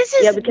 So this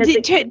is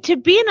to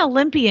be an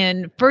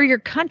Olympian for your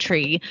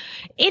country.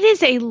 It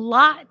is a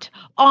lot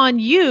on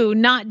you,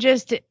 not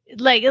just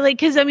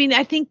because I mean,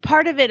 I think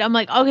part of it, I'm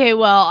like, okay,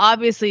 well,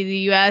 obviously the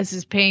U.S.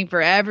 is paying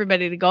for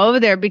everybody to go over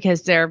there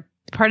because they're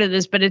part of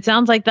this, but it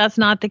sounds like that's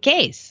not the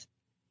case.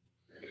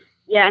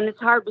 Yeah, and it's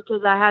hard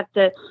because I have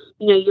to,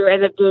 you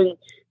end up doing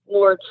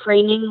more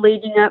training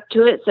leading up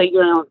to it, so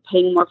you're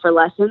paying more for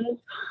lessons.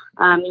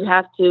 You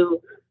have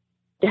to.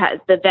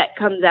 The vet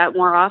comes out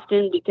more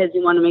often because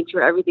you want to make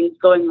sure everything's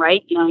going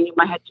right. You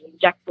might have to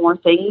inject more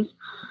things.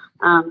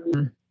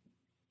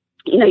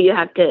 You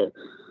have to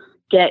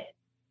get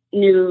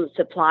new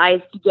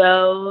supplies to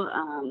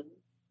go.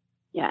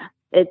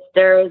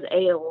 There is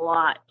a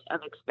lot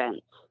of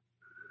expense.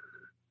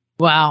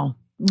 Wow.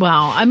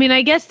 I mean,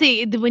 I guess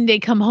when they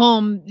come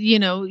home,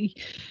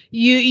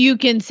 you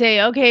can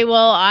say, okay,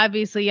 well,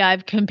 obviously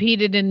I've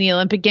competed in the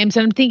Olympic Games.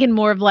 And I'm thinking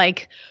more of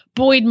like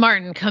Boyd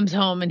Martin comes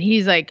home and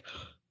he's like,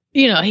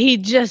 he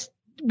just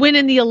win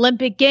in the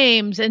Olympic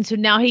Games. And so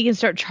now he can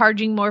start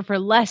charging more for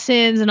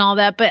lessons and all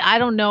that. But I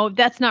don't know,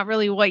 that's not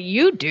really what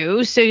you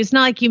do. So it's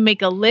not like you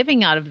make a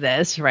living out of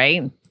this,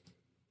 right?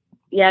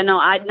 Yeah, no,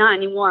 not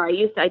anymore.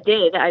 I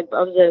did. I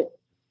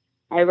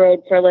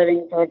rode for a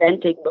living for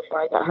eventing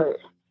before I got hurt.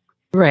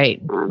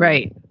 Right.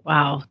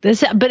 Wow.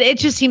 But it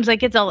just seems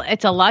like it's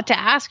a lot to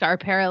ask our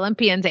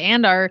Paralympians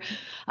and our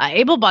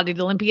able-bodied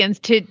Olympians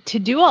to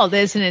do all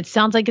this, and it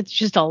sounds like it's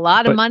just a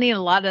lot of money and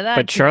a lot of that.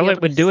 But Charlotte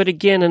would do it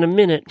again in a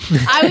minute.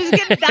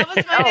 That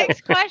was my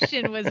next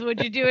question: would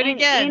you do it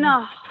again? In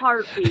a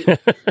heartbeat.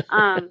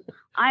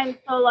 I'm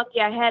so lucky.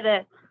 I had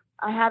a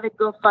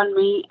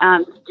GoFundMe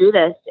to do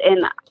this,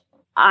 and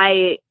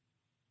I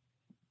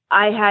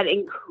had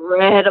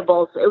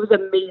incredible. It was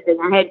amazing.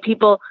 I had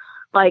people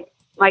like.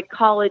 My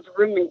college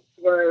roommates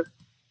were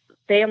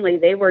family.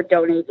 They were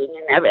donating,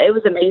 and it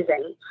was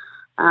amazing.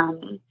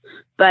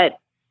 But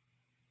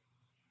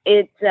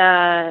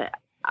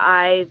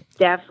I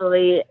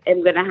definitely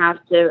am going to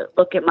have to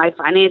look at my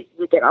finances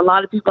again. A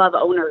lot of people have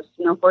owners,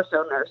 horse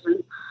owners,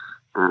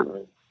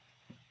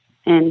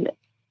 and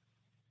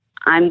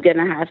I'm going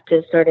to have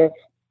to sort of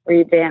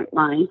revamp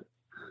my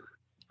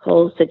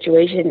whole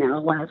situation now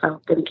if I'm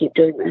going to keep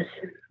doing this.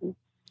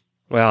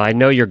 Well, I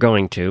know you're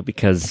going to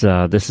because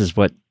this is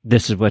what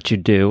you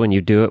do, and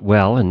you do it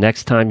well. And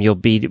next time you'll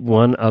be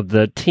one of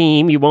the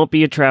team. You won't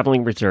be a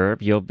traveling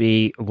reserve. You'll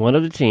be one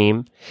of the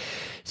team.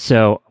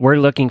 So we're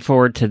looking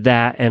forward to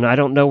that. And I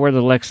don't know where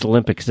the next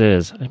Olympics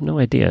is. I have no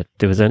idea.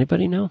 Does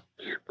anybody know?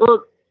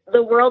 Well,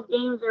 the World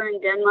Games are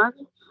in Denmark,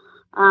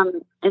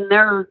 and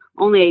they're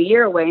only a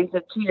year away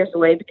instead of 2 years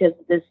away because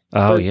this.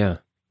 Oh yeah.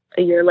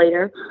 A year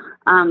later,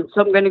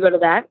 so I'm going to go to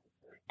that,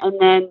 and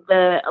then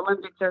the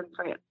Olympics are in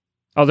France.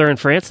 Oh, they're in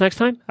France next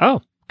time?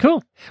 Oh,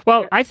 cool.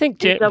 Well, I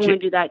think so I'm going to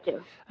do that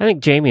too. I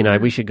think Jamie and I,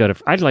 we should go to.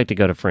 I'd like to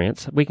go to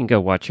France. We can go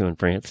watch you in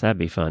France. That'd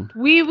be fun.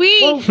 Oui.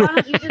 Well, why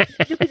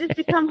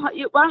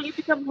don't you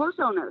become horse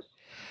owners?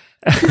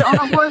 You could own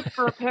a horse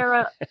for a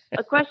para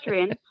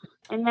equestrian,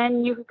 and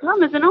then you could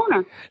come as an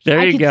owner.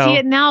 There you go. I can see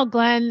it now,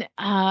 Glenn.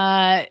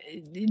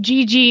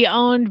 Gigi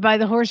owned by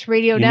the Horse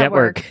Radio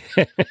Network.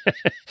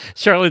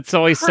 Charlotte's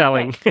always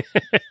selling.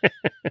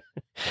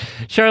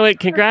 Charlotte,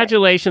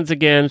 congratulations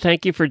again.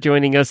 Thank you for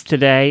joining us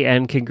today,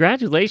 and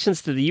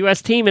congratulations to the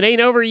U.S. team. It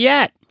ain't over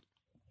yet.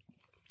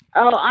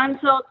 Oh, I'm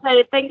so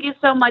excited. Thank you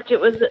so much. It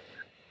was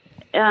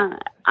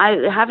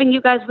having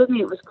you guys with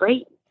me. It was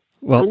great.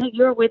 Well, I know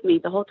you were with me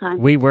the whole time.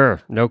 We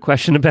were. No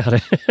question about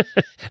it.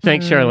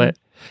 Thanks, Charlotte.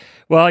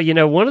 Well,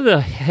 one of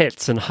the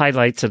hits and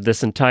highlights of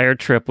this entire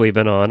trip we've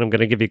been on, I'm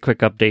going to give you a quick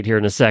update here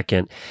in a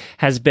second,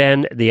 has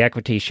been the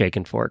Equity Shake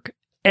and Fork.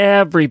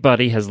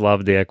 Everybody has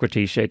loved the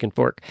Equity Shake and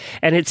Fork.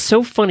 And it's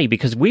so funny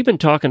because we've been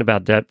talking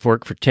about that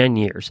fork for 10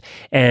 years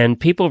and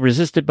people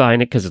resisted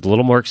buying it because it's a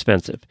little more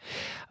expensive.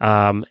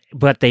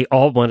 But they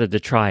all wanted to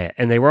try it.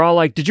 And they were all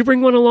like, did you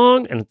bring one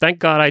along? And thank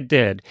God I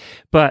did.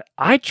 But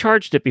I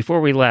charged it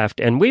before we left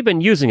and we've been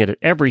using it at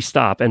every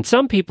stop. And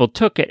some people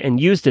took it and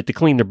used it to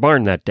clean their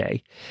barn that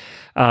day.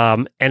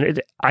 I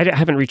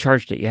haven't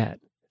recharged it yet.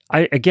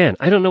 I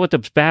don't know what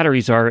the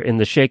batteries are in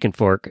the Shake and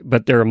Fork,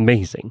 but they're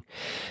amazing.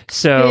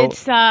 So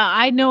it's,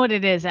 I know what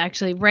it is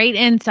actually. Right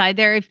inside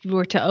there, if you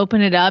were to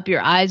open it up,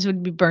 your eyes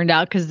would be burned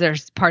out because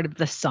there's part of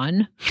the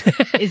sun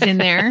is in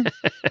there.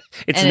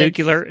 It's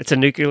nuclear. It's a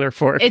nuclear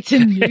fork. It's a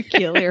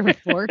nuclear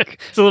fork.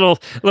 It's a little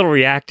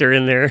reactor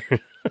in there.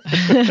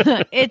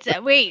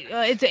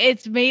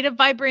 It's made of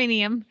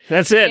vibranium.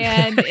 That's it.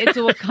 And it's a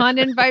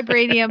Wakandan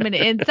vibranium, and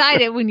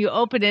inside it, when you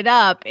open it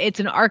up,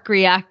 it's an arc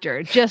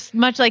reactor, just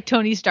much like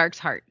Tony Stark's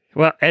heart.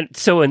 Well, and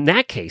so in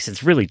that case,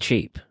 it's really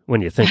cheap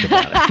when you think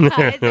about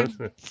it.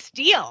 It's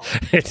steal.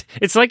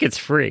 It's like it's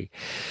free,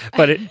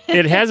 but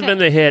it has been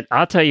the hit.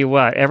 I'll tell you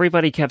what,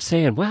 everybody kept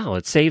saying, wow,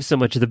 it saves so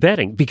much of the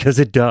bedding, because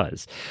it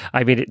does.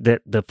 I mean,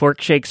 the fork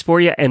shakes for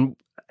you, and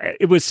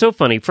it was so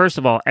funny. First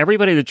of all,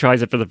 everybody that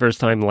tries it for the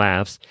first time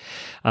laughs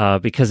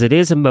because it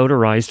is a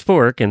motorized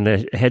fork and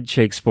the head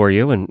shakes for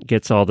you and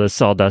gets all the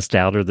sawdust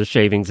out or the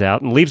shavings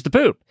out and leaves the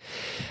poop.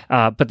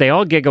 But they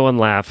all giggle and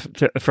laugh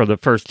for the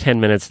first 10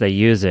 minutes they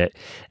use it.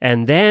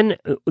 And then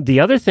the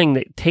other thing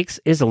that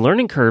is a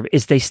learning curve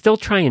is they still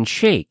try and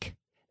shake.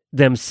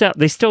 themselves.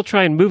 They still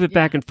try and move it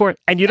back and forth,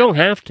 and you don't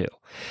have to.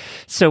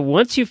 So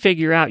once you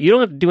figure out, you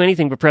don't have to do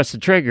anything but press the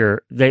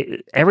trigger,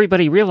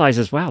 everybody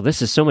realizes, wow,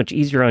 this is so much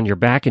easier on your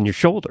back and your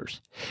shoulders.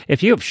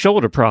 If you have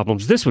shoulder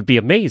problems, this would be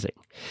amazing.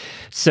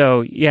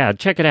 So, yeah,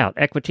 check it out,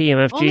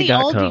 equitymfg.com. Only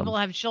old people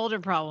have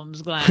shoulder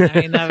problems, Glenn. I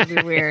mean, that would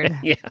be weird.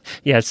 Yeah,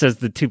 it says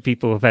the 2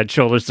 people who have had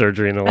shoulder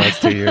surgery in the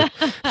last 2 years.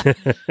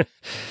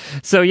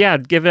 So, yeah,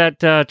 give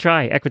that a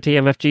try,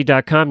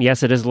 equitymfg.com.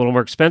 Yes, it is a little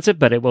more expensive,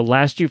 but it will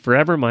last you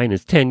forever. Mine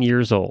is 10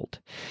 years old.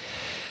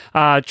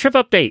 Trip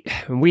update.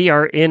 We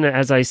are in,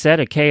 as I said,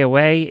 a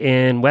KOA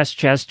in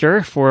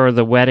Westchester for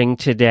the wedding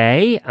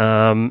today.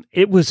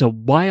 It was a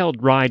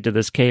wild ride to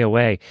this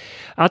KOA.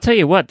 I'll tell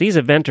you what, these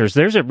eventers,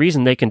 there's a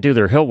reason they can do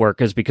their hill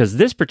work is because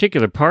this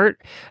particular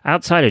part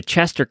outside of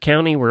Chester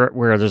County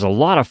where there's a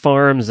lot of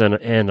farms and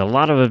a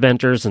lot of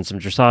eventers and some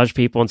dressage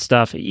people and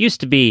stuff, it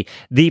used to be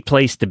the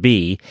place to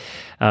be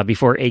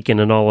before Aiken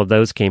and all of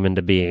those came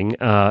into being.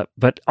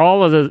 But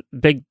all of the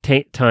big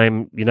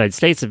time United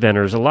States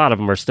eventers, a lot of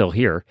them are still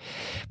here.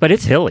 But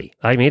it's hilly.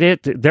 I mean,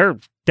 they're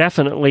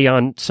definitely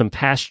on some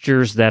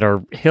pastures that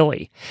are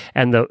hilly.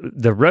 And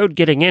the road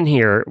getting in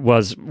here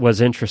was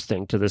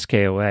interesting to this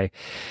KOA.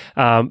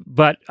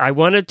 But I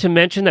wanted to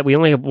mention that we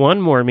only have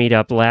one more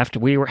meetup left.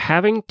 We were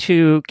having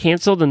to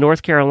cancel the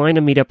North Carolina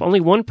meetup.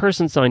 Only one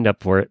person signed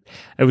up for it.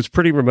 It was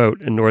pretty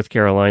remote in North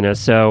Carolina.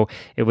 So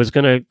it was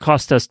going to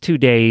cost us 2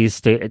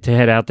 days to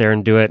head out there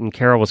and do it. And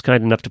Carol was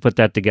kind enough to put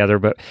that together,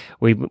 but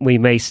we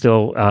may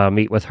still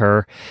meet with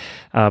her.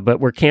 But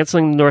we're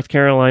canceling the North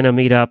Carolina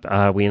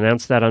meetup. We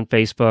announced that on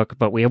Facebook,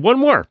 but we have one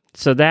more.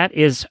 So that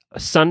is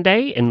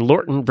Sunday in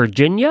Lorton,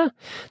 Virginia.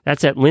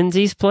 That's at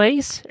Lindsay's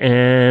place.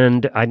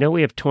 And I know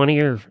we have 20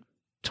 or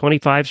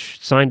 25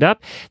 signed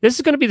up. This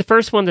is going to be the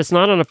first one that's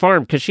not on a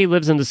farm because she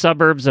lives in the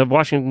suburbs of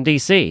Washington,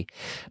 D.C.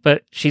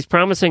 But she's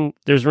promising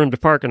there's room to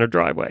park in her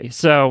driveway.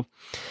 So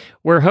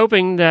we're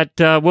hoping that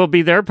we'll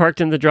be there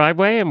parked in the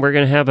driveway, and we're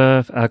going to have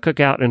a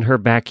cookout in her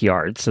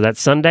backyard. So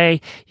that's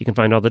Sunday. You can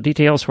find all the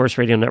details,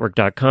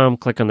 horseradionetwork.com.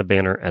 Click on the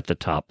banner at the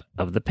top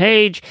of the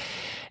page.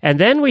 And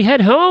then we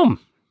head home.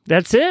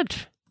 That's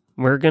it.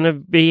 We're going to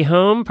be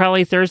home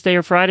probably Thursday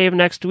or Friday of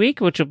next week,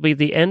 which will be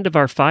the end of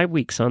our 5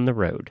 weeks on the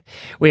road.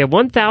 We have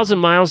 1,000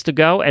 miles to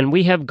go, and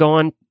we have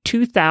gone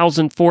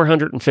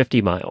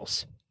 2,450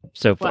 miles.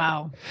 So far.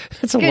 Wow.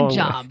 That's a good long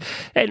job.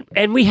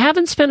 And we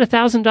haven't spent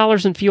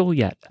 $1,000 in fuel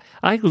yet.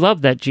 I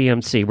love that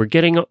GMC. We're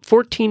getting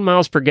 14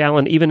 miles per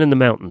gallon even in the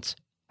mountains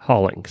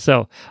hauling.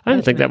 So I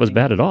didn't think that was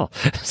bad at all.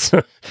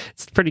 So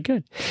it's pretty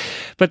good.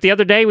 But the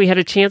other day we had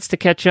a chance to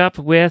catch up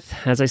with,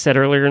 as I said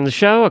earlier in the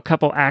show, a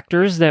couple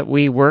actors that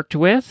we worked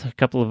with, a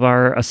couple of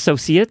our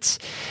associates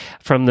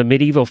from the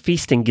Medieval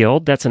Feasting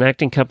Guild. That's an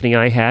acting company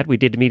I had. We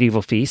did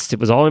Medieval Feasts. It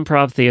was all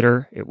improv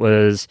theater. It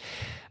was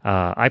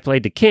I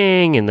played the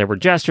king, and there were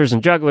jesters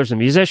and jugglers and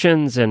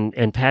musicians,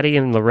 and Patty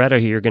and Loretta,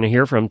 who you're going to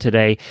hear from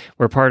today,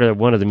 were part of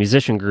one of the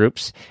musician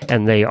groups,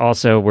 and they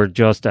also were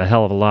just a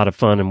hell of a lot of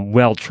fun and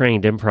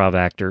well-trained improv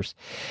actors.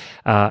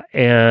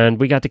 And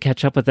we got to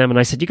catch up with them, and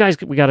I said, you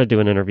guys, we got to do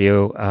an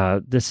interview.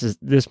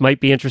 This might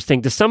be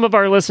interesting to some of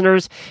our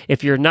listeners.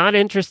 If you're not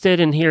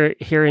interested in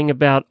hearing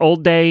about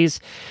old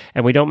days,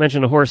 and we don't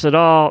mention a horse at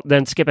all,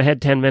 then skip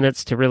ahead 10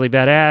 minutes to really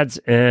bad ads,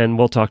 and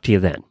we'll talk to you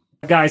then.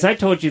 Guys, I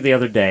told you the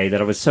other day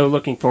that I was so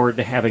looking forward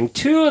to having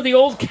two of the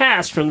old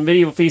cast from the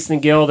Medieval Feasting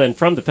Guild and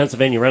from the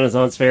Pennsylvania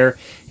Renaissance Fair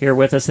here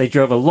with us. They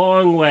drove a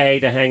long way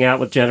to hang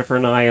out with Jennifer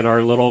and I in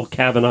our little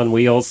cabin on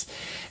wheels.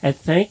 And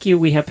thank you.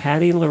 We have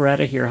Patty and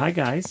Loretta here. Hi,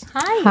 guys.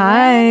 Hi.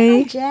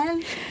 Hi,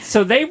 Jen.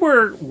 So they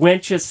were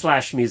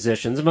wenches /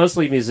 musicians,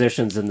 mostly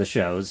musicians in the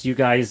shows. You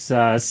guys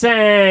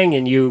sang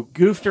and you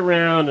goofed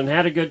around and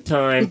had a good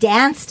time. We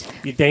danced.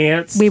 You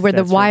danced. We were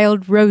the That's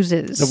Wild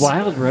Roses. right. The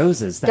Wild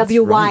Roses. That's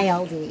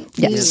W-Y-L-D.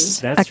 Yes.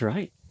 That's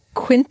right.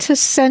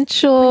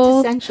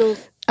 Quintessential.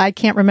 I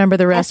can't remember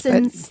the rest,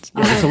 Essence.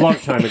 Yeah, it's a long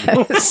time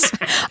ago.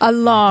 but a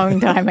long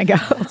time ago.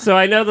 So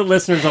I know the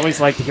listeners always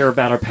like to hear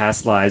about our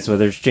past lives,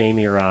 whether it's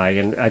Jamie or I.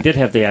 And I did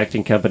have the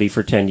acting company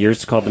for 10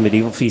 years called the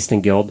Medieval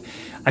Feasting Guild.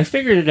 I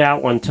figured it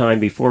out one time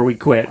before we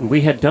quit, and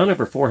we had done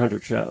over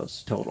 400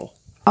 shows total.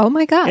 Oh,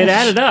 my gosh. It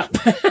added up.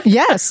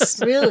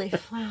 Yes. Really?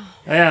 Wow.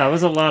 Yeah, it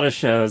was a lot of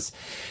shows.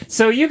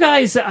 So you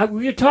guys,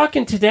 we were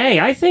talking today.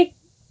 I think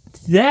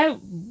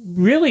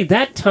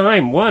that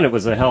time, one, it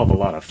was a hell of a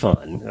lot of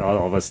fun,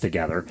 all of us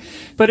together.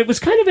 But it was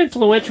kind of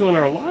influential in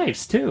our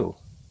lives, too.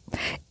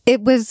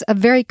 It was a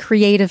very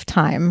creative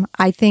time.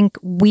 I think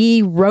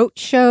we wrote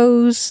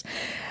shows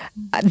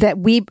that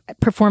we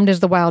performed as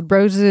the Wild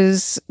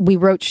Roses. We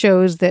wrote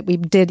shows that we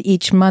did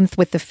each month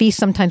with the feast.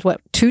 Sometimes,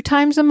 2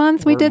 times a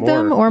month we did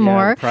them or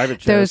more.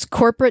 Private shows. Those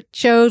corporate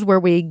shows where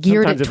we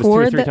geared Sometimes it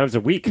toward 2 or 3 times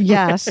a week.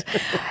 Yes.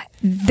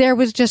 There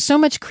was just so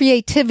much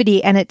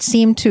creativity, and it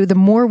seemed to, the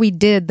more we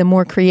did, the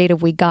more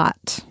creative we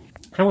got.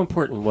 How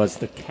important was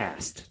the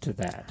cast to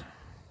that?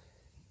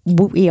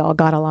 We all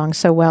got along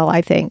so well,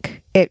 I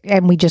think.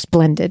 And we just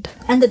blended.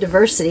 And the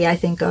diversity, I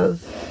think,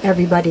 of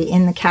everybody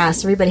in the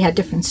cast. Everybody had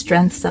different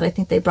strengths that I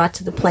think they brought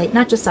to the plate,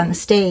 not just on the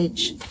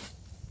stage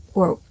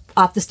or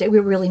off the stage. We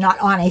were really not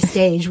on a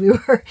stage. We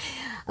were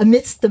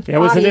amidst the It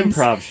was an audience.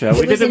 improv show.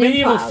 We did a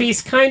medieval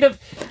feast, kind of.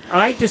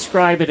 I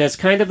describe it as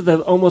kind of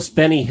the almost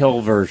Benny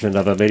Hill version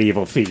of a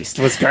medieval feast.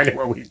 Was kind of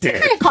what we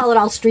did. Kind of call it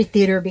all street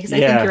theater because I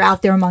think you're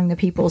out there among the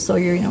people, so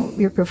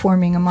you're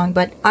performing among.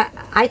 But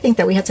I think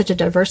that we had such a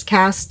diverse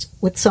cast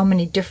with so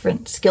many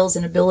different skills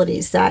and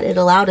abilities that it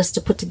allowed us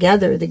to put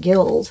together the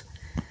guild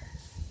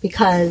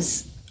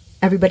because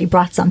everybody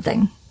brought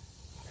something.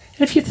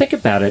 And if you think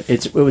about it,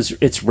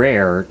 it's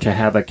rare to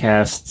have a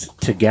cast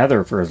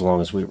together for as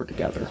long as we were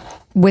together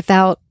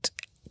without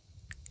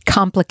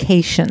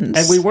complications.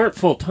 And we weren't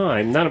full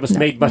time. None of us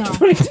made much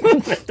money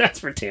doing that. That's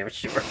for damn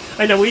sure.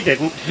 I know we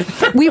didn't.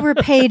 We were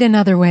paid in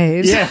other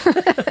ways. Yeah.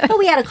 But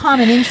we had a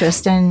common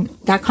interest, and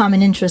that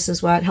common interest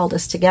is what held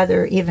us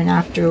together. Even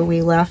after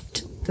we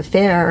left the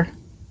fair,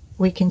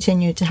 we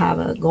continued to have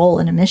a goal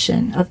and a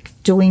mission of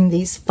doing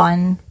these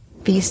fun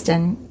feast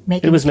and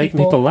making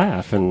people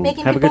laugh and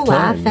have a good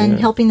time and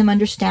helping them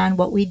understand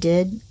what we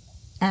did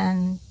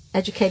and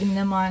educating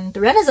them on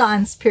the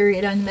Renaissance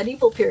period and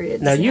medieval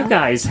periods. Now you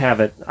guys have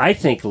it, I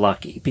think,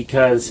 lucky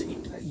because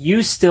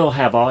you still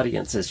have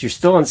audiences. You're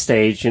still on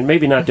stage and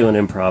maybe not doing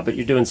improv, but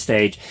you're doing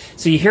stage.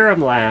 So you hear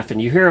them laugh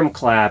and you hear them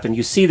clap and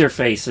you see their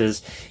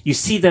faces. You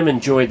see them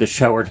enjoy the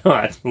show or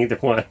not, either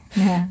one.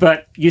 Yeah.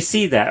 But you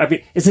see that. I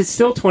mean, is it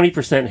still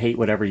 20% hate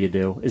whatever you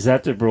do? Is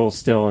that the rule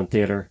still in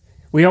theater?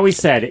 We always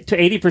said it.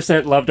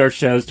 80% loved our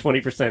shows,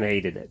 20%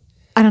 hated it.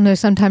 I don't know.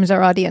 Sometimes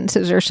our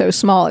audiences are so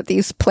small at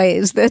these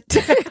plays that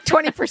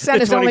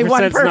 20% is only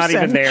one person. Not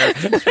even there.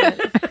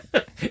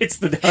 It's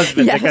the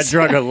husband that got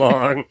drug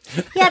along.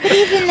 Yeah, but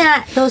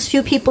even those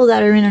few people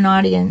that are in an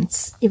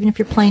audience, even if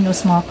you're playing to a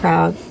small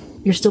crowd,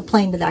 you're still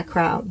playing to that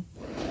crowd.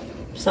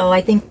 So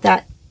I think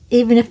that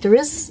even if there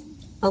is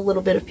a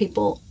little bit of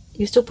people,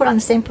 you still put on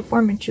the same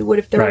performance you would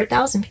if there were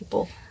 1,000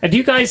 people. And do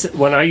you guys,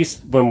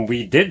 when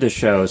we did the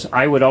shows,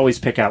 I would always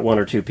pick out one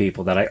or two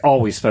people that I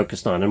always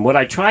focused on. And what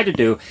I tried to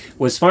do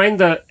was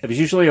it was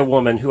usually a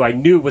woman who I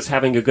knew was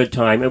having a good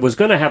time and was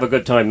going to have a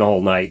good time the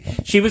whole night.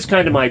 She was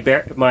kind of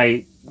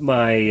my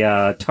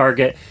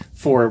target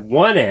for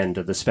one end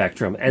of the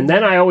spectrum. And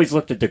then I always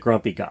looked at the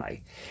grumpy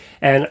guy.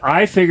 And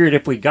I figured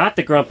if we got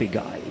the grumpy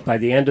guy by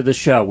the end of the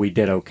show, we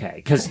did okay.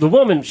 Because the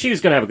woman, she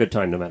was going to have a good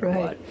time no matter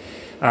what.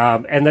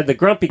 And then the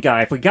grumpy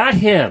guy, if we got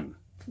him,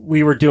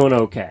 we were doing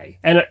okay.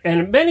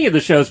 And many of the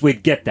shows,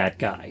 we'd get that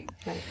guy.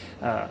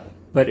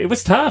 But it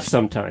was tough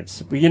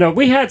sometimes.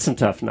 We had some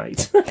tough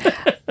nights.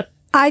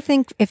 I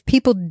think if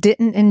people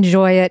didn't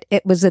enjoy it,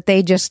 it was that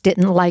they just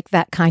didn't like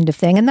that kind of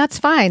thing. And that's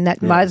fine.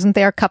 That wasn't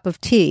their cup of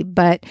tea.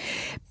 But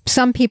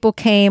some people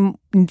came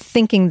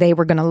thinking they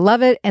were going to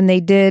love it, and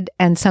they did.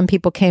 And some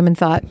people came and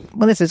thought,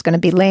 well, this is going to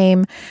be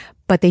lame.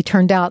 But they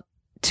turned out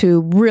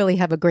to really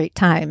have a great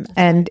time.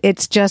 And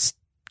it's just,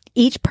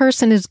 each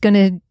person is going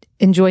to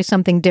enjoy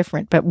something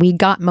different, but we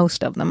got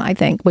most of them, I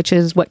think, which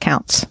is what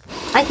counts.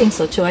 I think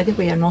so, too. I think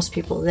we had most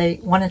people. They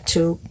wanted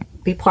to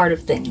be part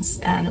of things,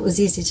 and it was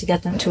easy to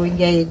get them to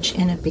engage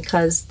in it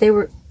because they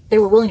were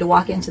willing to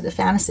walk into the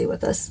fantasy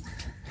with us.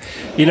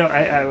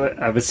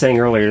 I was saying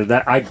earlier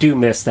that I do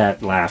miss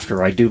that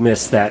laughter. I do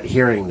miss that,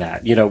 hearing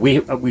that.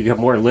 We have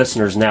more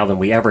listeners now than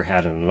we ever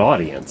had in an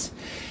audience.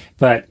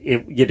 But,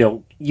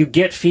 you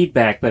get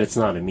feedback, but it's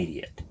not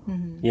immediate.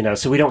 Mm-hmm.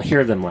 So we don't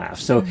hear them laugh.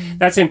 So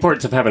that's the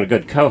importance of having a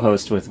good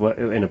co-host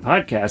in a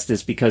podcast,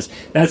 is because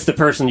that's the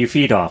person you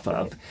feed off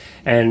of.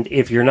 And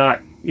if you're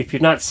not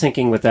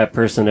syncing with that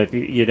person,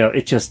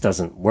 it just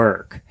doesn't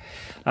work.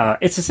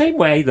 It's the same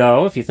way,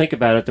 though, if you think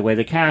about it, the way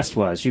the cast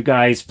was. You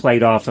guys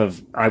played off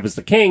of, I was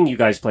the king, you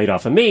guys played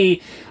off of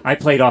me, I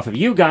played off of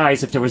you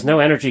guys. If there was no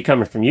energy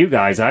coming from you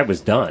guys, I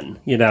was done,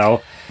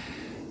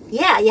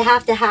 Yeah, you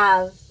have to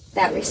have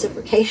that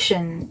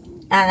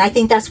reciprocation. And I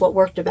think that's what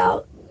worked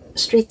about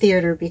street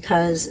theater,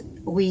 because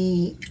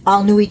we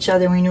all knew each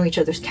other and we knew each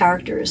other's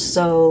characters.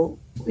 So,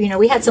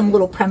 we had some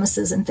little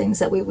premises and things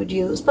that we would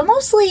use, but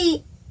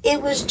mostly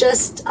it was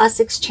just us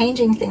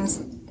exchanging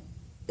things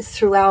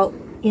throughout,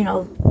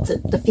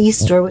 the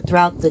feast or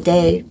throughout the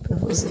day.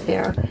 It was a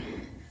fair.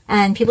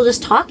 And people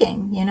just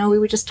talking, we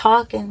would just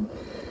talk and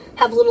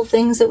have little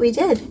things that we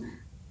did,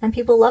 and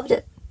people loved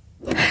it.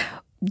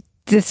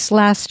 This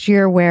last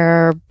year,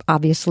 where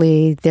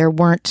obviously there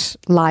weren't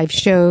live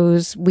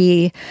shows,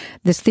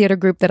 this theater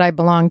group that I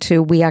belong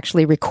to, we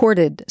actually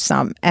recorded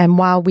some. And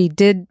while we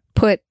did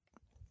put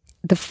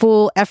the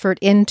full effort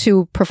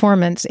into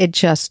performance, it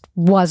just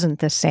wasn't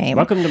the same.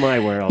 Welcome to my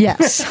world.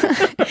 Yes.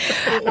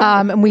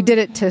 And we did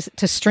it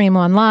to stream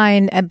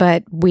online,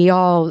 but we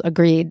all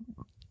agreed,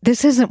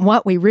 this isn't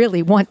what we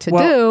really want to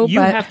do.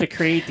 You have to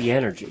create the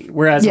energy.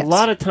 Whereas a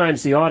lot of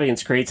times the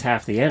audience creates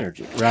half the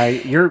energy,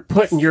 right? You're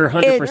putting your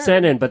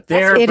 100% in, but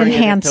they're bringing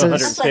enhances. it to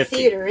 150. That's what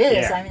theater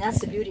is. Yeah. I mean,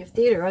 that's the beauty of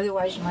theater.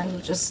 Otherwise, you might as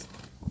well just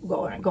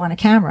go on a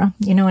camera.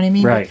 You know what I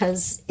mean? Right.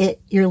 Because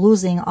you're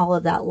losing all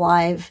of that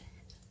live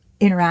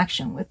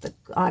interaction with the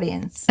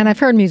audience. And I've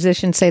heard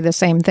musicians say the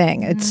same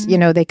thing. It's,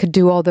 they could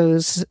do all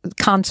those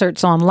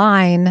concerts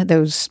online,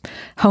 those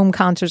home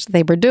concerts that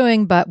they were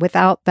doing, but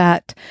without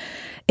that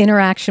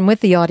interaction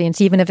with the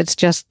audience, even if it's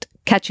just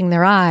catching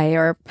their eye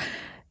or,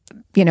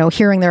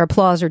 hearing their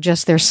applause or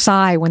just their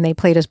sigh when they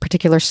played a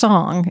particular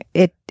song,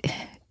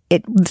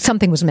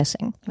 something was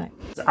missing. Right.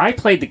 I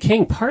played the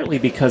king partly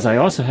because I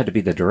also had to be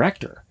the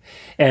director.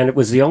 And it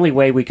was the only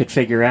way we could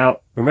figure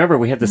out. Remember,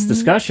 we had this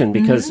discussion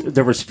because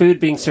there was food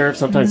being served.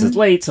 Sometimes it's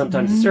late,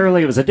 sometimes it's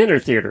early. It was a dinner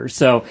theater.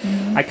 So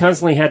I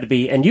constantly had to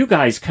be, and you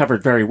guys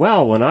covered very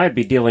well when I'd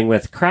be dealing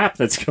with crap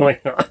that's going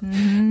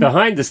on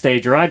behind the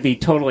stage, or I'd be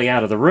totally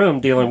out of the room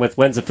dealing with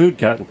when's the food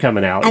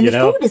coming out. And the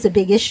food is a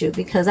big issue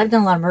because I've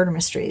done a lot of murder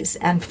mysteries,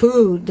 and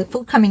the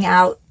food coming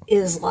out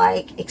is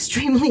like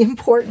extremely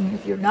important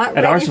if you're not ready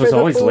for the food. And ours was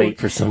always late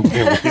for some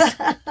reason.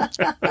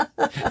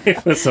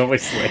 It was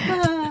always late.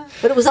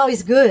 But it was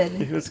always good.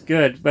 It was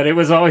good, but it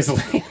was always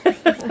late.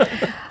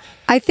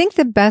 I think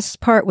the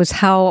best part was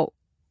how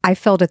I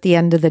felt at the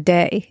end of the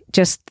day,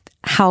 just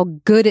how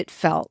good it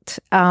felt.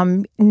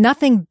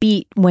 Nothing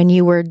beat when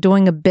you were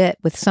doing a bit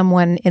with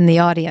someone in the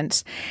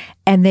audience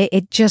and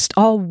it just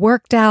all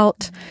worked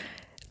out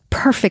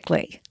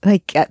perfectly.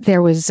 Like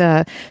there was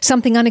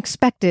something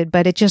unexpected,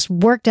 but it just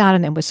worked out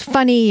and it was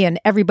funny and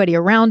everybody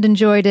around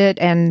enjoyed it.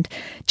 And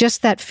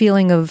just that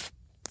feeling of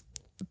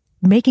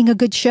making a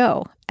good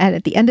show. And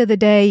at the end of the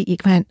day, you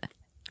went,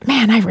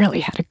 man, I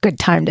really had a good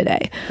time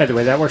today. By the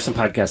way, that works in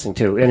podcasting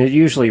too. And it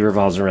usually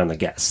revolves around the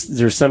guests.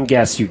 There's some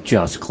guests you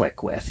just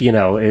click with.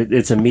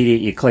 It's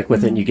immediate. You click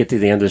with it and you get to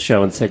the end of the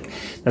show and say,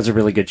 that's a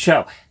really good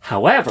show.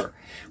 However,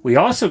 we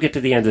also get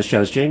to the end of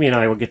shows. Jamie and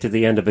I will get to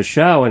the end of a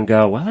show and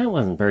go, well, that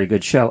wasn't a very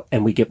good show.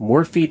 And we get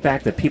more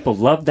feedback that people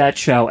loved that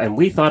show. And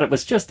we thought it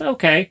was just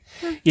okay.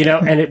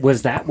 And it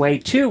was that way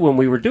too when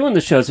we were doing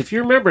the shows. If you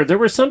remember, there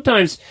were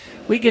sometimes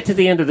we get to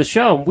the end of the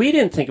show and we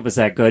didn't think it was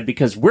that good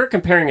because we're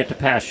comparing it to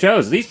past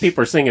shows. These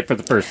people are seeing it for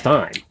the first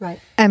time. Right.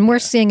 And we're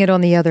seeing it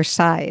on the other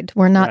side.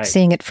 We're not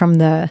seeing it from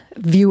the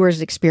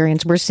viewer's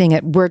experience. We're seeing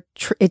it.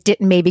 It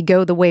didn't maybe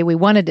go the way we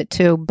wanted it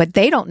to, but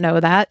they don't know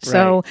that.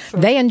 So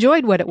they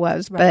enjoyed what it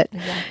was. Right. But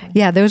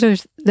yeah, those are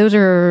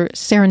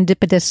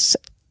serendipitous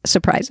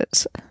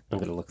surprises. I'm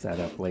going to look that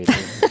up later.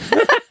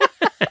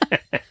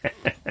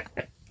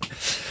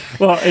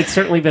 Well, it's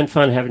certainly been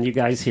fun having you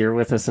guys here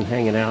with us and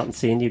hanging out and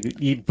seeing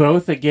you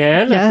both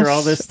again after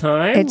all this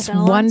time. It's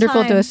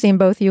wonderful to have seen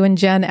both you and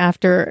Jen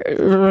after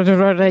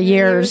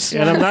years.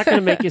 And I'm not going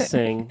to make you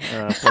sing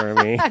for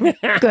me.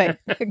 Good.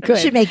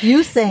 Should make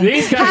you sing.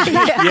 These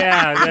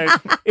guys,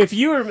 if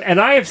you were, and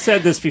I have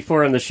said this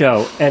before on the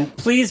show, and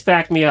please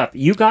back me up,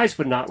 you guys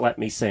would not let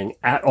me sing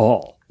at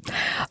all.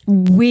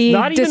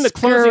 Not even the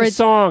closing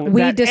song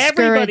that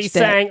everybody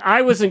sang.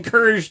 I was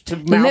encouraged to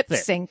mouth lip it.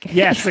 sync.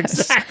 Yes,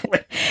 exactly.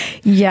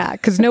 Yeah,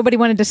 because nobody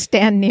wanted to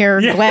stand near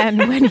Glenn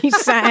when he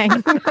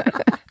sang.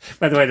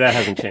 By the way, that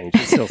hasn't changed.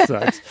 It still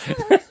sucks.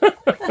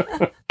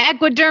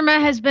 Equiderma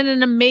has been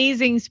an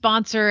amazing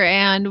sponsor,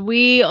 and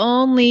we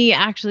only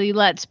actually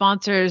let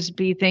sponsors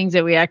be things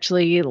that we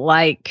actually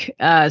like.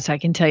 So I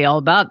can tell you all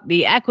about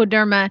the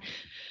Equiderma.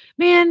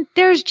 Man,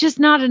 there's just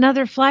not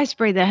another fly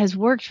spray that has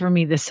worked for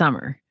me this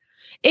summer.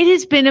 It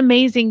has been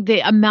amazing the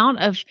amount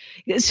of.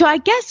 So I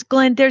guess,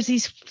 Glenn, there's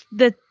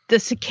the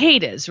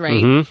cicadas,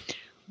 right? Mm-hmm.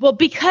 Well,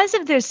 because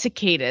of their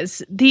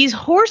cicadas, these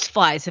horse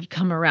flies have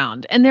come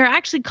around, and they're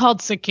actually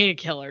called cicada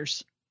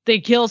killers. They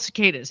kill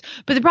cicadas.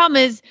 But the problem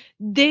is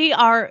they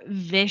are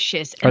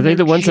vicious. Are they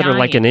the ones giant. that are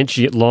like an inch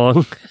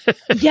long?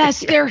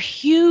 Yes, they're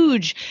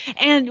huge.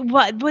 And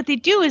what they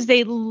do is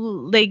they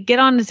get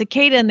on the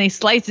cicada and they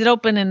slice it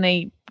open and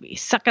they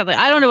suck out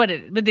I don't know what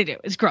it is, but they do.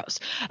 It's gross.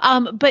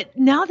 But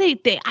now they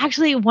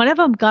actually, one of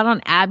them got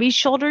on Abby's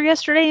shoulder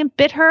yesterday and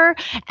bit her.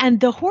 And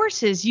the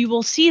horses, you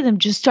will see them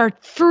just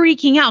start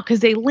freaking out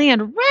because they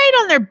land right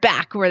on their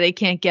back where they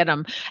can't get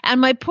them. And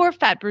my poor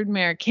fat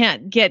broodmare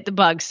can't get the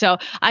bug. So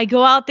I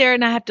go out there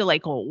and I have to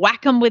like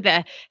whack them with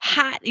a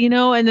hat,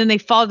 and then they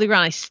fall to the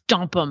ground. I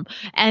stomp them.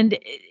 And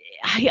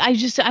I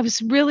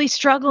was really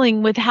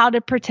struggling with how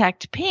to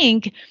protect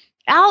Pink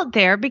out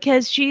there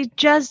because she's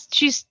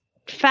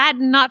fat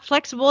and not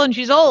flexible and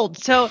she's old.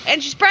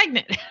 And she's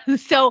pregnant.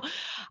 So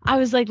I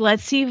was like,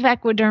 let's see if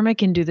Equiderma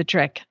can do the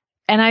trick.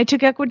 And I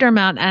took Equiderma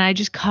out and I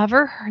just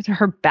cover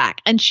her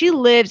back. And she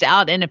lives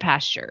out in a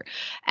pasture.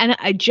 And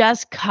I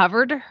just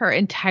covered her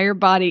entire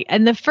body.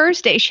 And the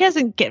first day, she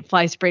doesn't get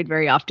fly sprayed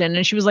very often.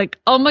 And she was like,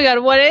 oh my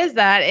God, what is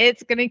that?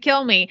 It's going to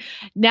kill me.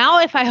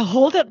 Now, if I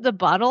hold up the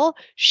bottle,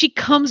 she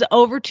comes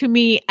over to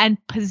me and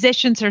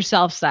positions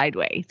herself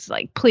sideways. It's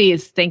like,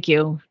 please, thank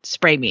you,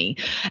 spray me.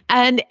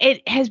 And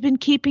it has been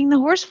keeping the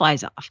horse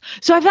flies off.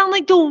 So I found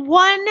like the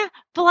one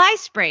fly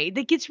spray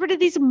that gets rid of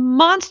these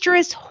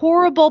monstrous,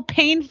 horrible,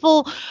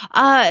 painful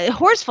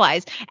horse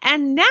flies.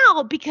 And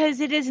now, because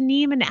it is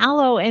neem and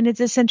aloe and it's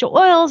essential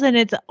oils and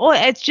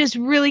it's just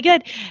really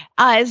good.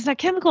 It's not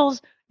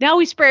chemicals. Now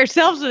we spray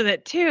ourselves with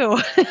it too.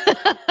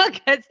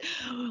 Because,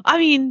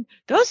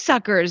 those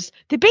suckers,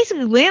 they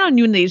basically land on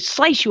you and they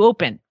slice you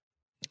open.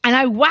 And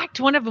I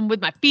whacked one of them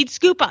with my feed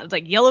scoop. I was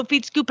like yellow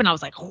feed scoop. And I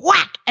was like,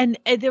 whack. And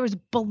there was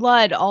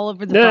blood all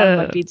over the bottom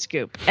of my feed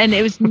scoop. And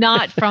it was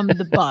not from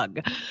the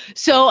bug.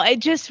 So I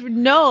just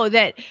know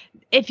that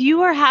if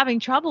you are having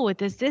trouble with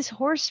this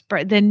horse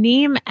spray, the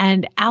neem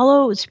and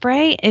aloe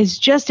spray is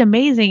just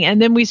amazing.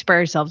 And then we spray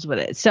ourselves with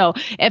it. So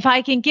if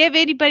I can give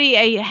anybody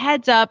a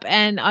heads up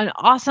and an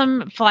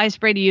awesome fly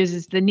spray to use,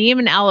 it's the neem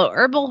and aloe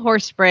herbal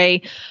horse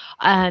spray.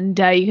 And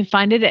you can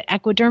find it at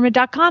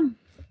equiderma.com.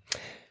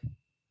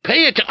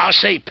 Pay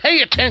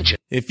attention.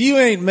 If you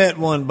ain't met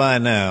one by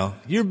now,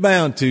 you're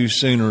bound to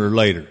sooner or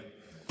later.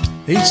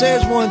 He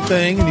says one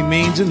thing and he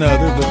means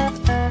another, but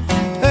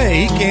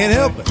hey, he can't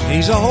help it.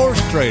 He's a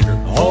horse trader.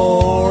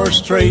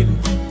 Horse trading.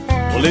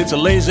 Well, it's a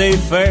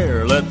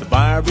laissez-faire. Let the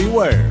buyer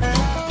beware.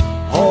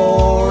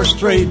 Horse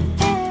trading.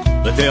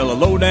 They tell a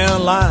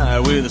low-down lie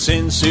with a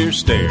sincere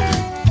stare.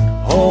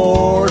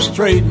 Horse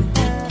trading.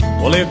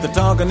 Well, if they're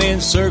talking in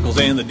circles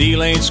and the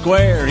deal ain't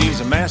square,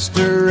 he's a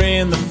master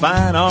in the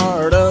fine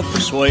art of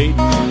persuading.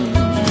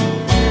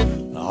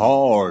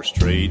 Horse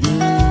trading.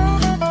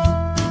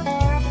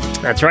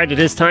 That's right. It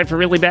is time for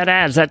Really Bad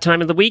Ads, that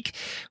time of the week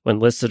when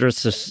listeners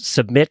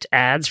submit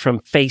ads from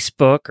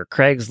Facebook or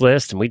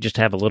Craigslist, and we just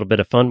have a little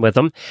bit of fun with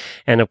them.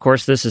 And, of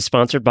course, this is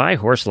sponsored by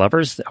Horse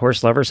Lovers.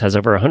 Horse Lovers has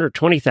over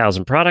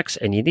 120,000 products,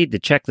 and you need to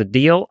check the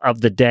deal of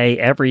the day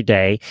every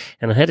day.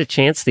 And I had a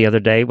chance the other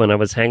day when I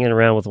was hanging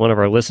around with one of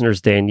our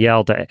listeners,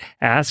 Danielle, to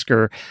ask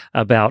her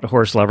about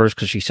Horse Lovers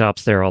because she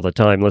shops there all the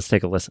time. Let's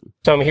take a listen.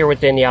 So I'm here with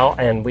Danielle,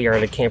 and we are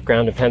at a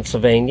campground in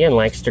Pennsylvania in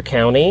Lancaster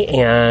County,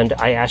 and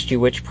I asked you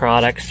which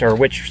products or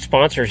which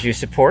sponsors you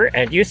support,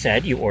 and you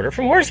said you order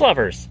from Horse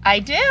Lovers. I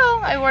do.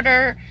 I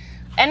order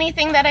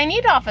anything that I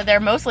need off of there,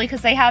 mostly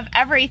because they have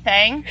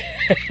everything.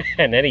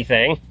 And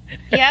anything.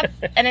 Yep.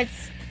 And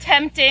it's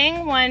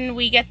tempting when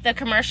we get the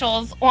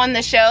commercials on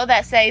the show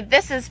that say,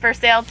 this is for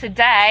sale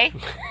today.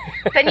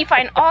 Then you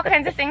find all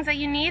kinds of things that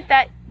you need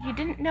that you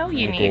didn't know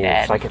you needed.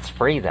 It's like it's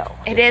free, though.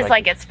 It is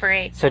like it's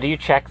free. So do you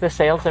check the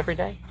sales every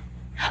day?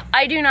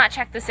 I do not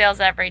check the sales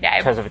every day.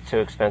 Because of it's too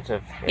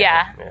expensive?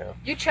 Yeah.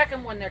 You check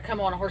them when they're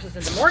coming on horses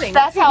in the morning.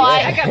 That's how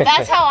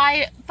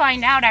I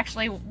find out,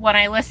 actually, when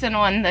I listen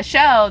on the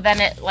show.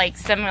 Then it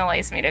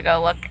stimulates me to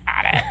go look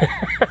at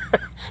it.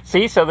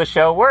 See, so the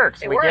show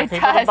works. We get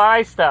people to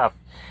buy stuff.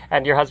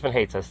 And your husband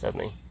hates us, doesn't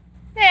he?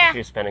 Yeah.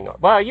 You're spending.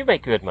 Well, you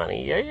make good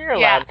money. You're allowed.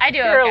 Yeah, I do.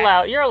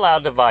 You're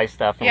allowed to buy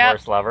stuff from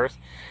Horse Lovers.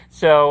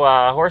 So,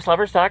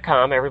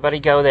 horselovers.com. Everybody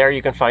go there.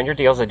 You can find your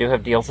deals. They do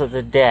have deals of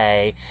the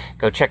day.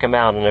 Go check them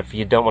out. And if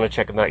you don't want to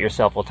check them out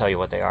yourself, we'll tell you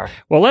what they are.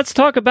 Well, let's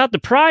talk about the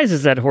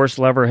prizes that Horse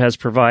Lover has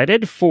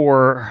provided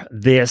for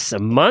this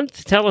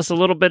month. Tell us a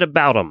little bit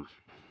about them.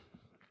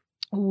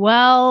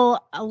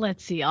 Well,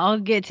 let's see. I'll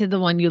get to the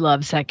one you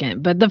love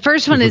second. But the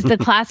first one is the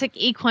classic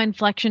equine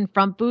flexion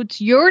front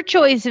boots. Your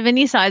choice of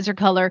any size or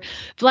color.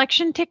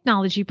 Flexion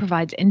technology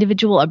provides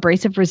individual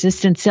abrasive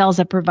resistant cells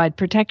that provide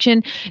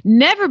protection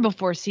never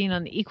before seen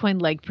on the equine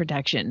leg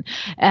protection.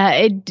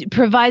 It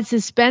provides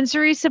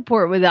suspensory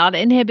support without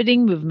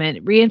inhibiting movement,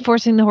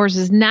 reinforcing the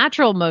horse's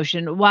natural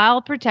motion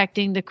while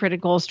protecting the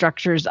critical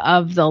structures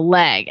of the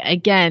leg.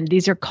 Again,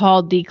 these are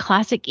called the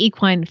classic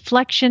equine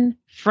flexion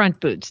front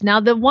boots. Now,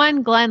 the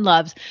one Glenn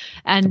loves,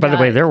 and by the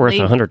way, they're worth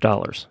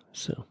 $100.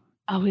 So.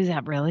 Oh, is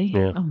that really?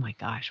 Yeah. Oh my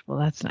gosh. Well,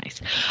 that's nice.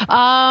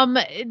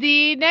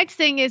 The next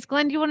thing is,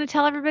 Glenn, do you want to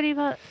tell everybody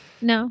about?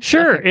 No.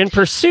 Sure. Okay. In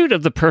pursuit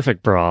of the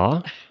perfect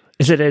bra,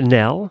 is it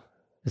Enel?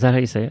 Is that how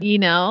you say it?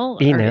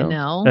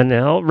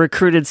 Enel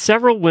recruited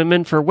several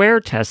women for wear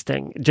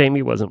testing.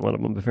 Jamie wasn't one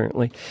of them,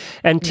 apparently,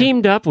 and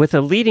teamed up with a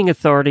leading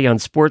authority on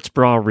sports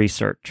bra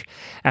research.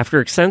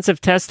 After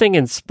extensive testing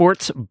in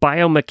sports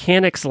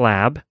biomechanics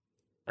lab,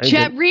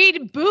 Chet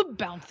Reed boob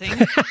bouncing.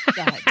 Go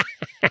ahead.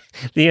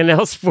 The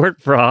Enel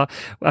Sport Bra,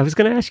 I was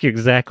going to ask you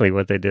exactly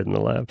what they did in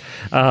the lab,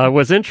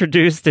 was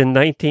introduced in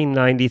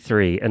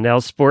 1993.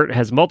 Enel Sport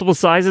has multiple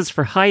sizes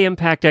for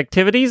high-impact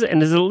activities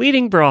and is a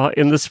leading bra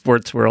in the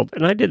sports world.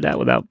 And I did that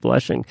without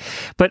blushing.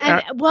 But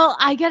well,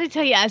 I got to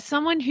tell you, as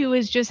someone who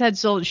has just had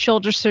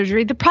shoulder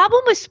surgery, the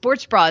problem with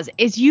sports bras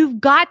is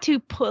you've got to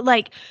put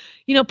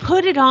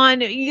put it on.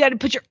 You got to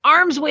put your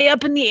arms way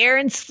up in the air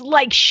and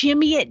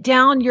shimmy it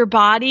down your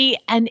body.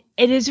 And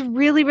it is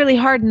really, really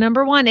hard.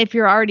 Number one, if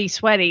you're already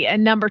sweaty.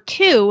 And number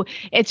two,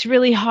 it's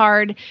really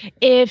hard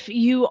if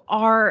you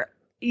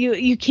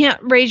can't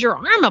raise your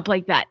arm up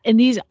like that. And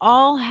these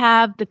all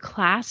have the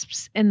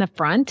clasps in the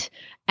front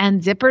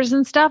and zippers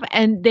and stuff.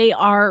 And they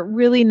are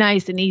really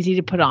nice and easy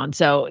to put on.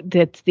 So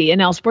that's the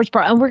Enel Sports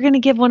Bra. And we're going to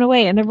give one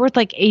away. And they're worth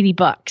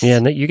 $80. Yeah,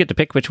 and you get to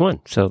pick which one.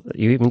 So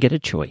you even get a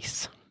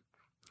choice.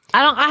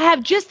 I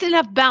have just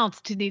enough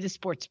bounce to need a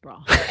sports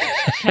bra.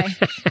 Okay.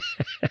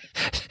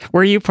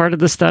 Were you part of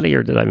the study,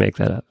 or did I make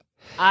that up?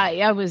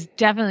 I was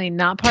definitely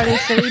not part of the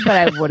study, but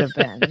I would have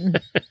been.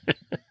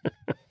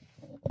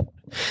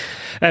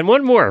 And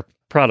one more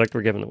product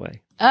we're giving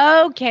away.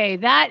 Okay,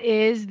 that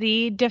is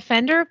the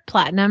Defender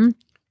Platinum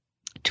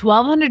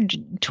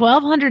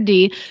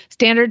 1200D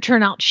standard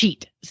turnout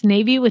sheet. It's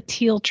navy with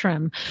teal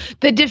trim.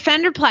 The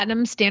Defender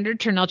Platinum Standard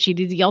Turnout Sheet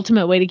is the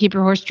ultimate way to keep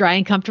your horse dry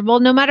and comfortable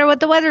no matter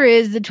what the weather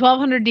is. The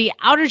 1200D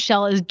outer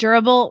shell is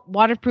durable,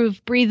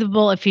 waterproof,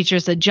 breathable. It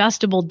features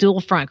adjustable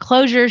dual front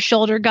closures,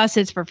 shoulder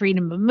gussets for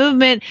freedom of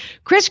movement,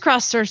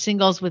 crisscross surf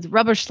singles with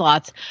rubber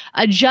slots,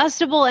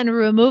 adjustable and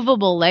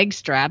removable leg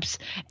straps,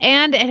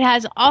 and it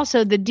has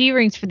also the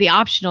D-rings for the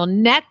optional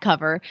neck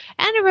cover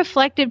and a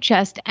reflective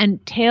chest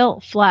and tail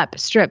flap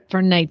strip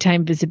for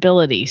nighttime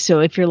visibility.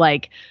 So if you're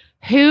like,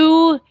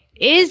 who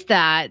is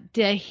that?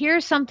 Did I hear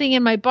something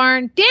in my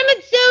barn? Damn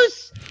it,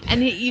 Zeus!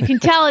 And you can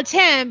tell it's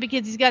him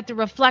because he's got the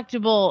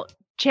reflectable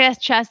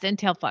chest, and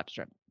tail flap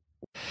strip.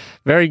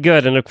 Very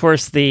good. And of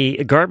course,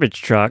 the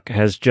garbage truck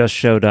has just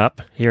showed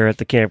up here at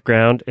the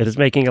campground. It is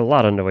making a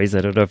lot of noise. I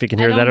don't know if you can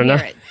hear that or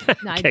not. No,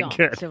 okay, I don't.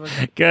 Good, So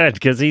good,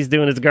 because he's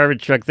doing his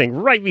garbage truck thing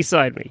right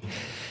beside me.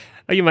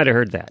 Oh, you might have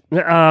heard that.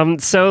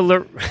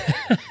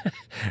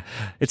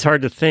 It's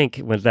hard to think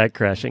with that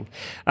crashing.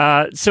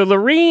 So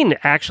Lorene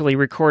actually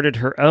recorded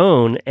her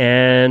own,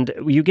 and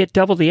you get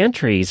double the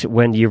entries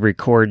when you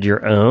record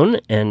your own.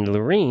 And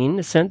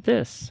Lorene sent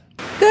this.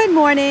 Good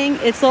morning.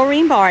 It's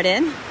Lorene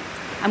Barden.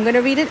 I'm going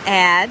to read an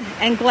ad.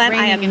 And Glenn,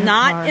 I am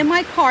not in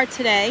my car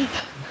today.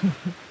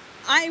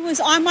 I was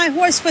on my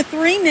horse for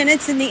 3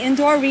 minutes in the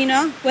indoor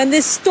arena when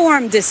this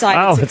storm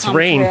decided to come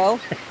through.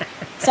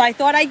 So I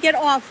thought I'd get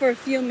off for a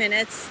few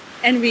minutes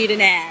and read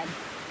an ad.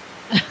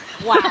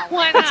 Wow.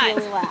 Why not? It's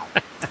really loud.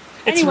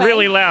 It's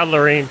really loud,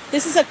 Lorene.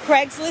 This is a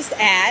Craigslist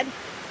ad,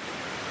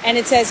 and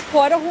it says,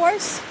 quarter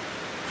horse,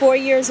 4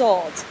 years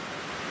old.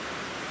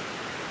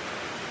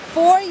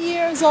 4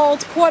 years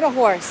old quarter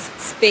horse,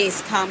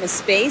 space, comma,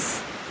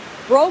 space.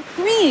 Broke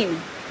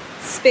green,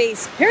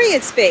 space,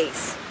 period,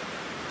 space.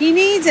 He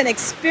needs an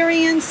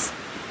experienced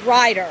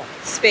rider,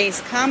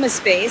 space, comma,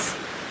 space,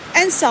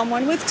 and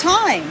someone with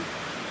time.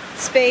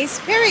 Space,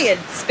 period,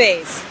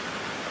 space.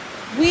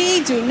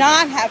 We do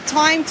not have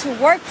time to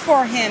work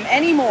for him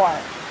anymore.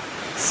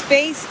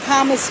 Space,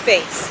 comma,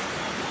 space.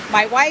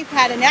 My wife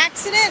had an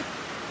accident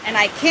and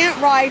I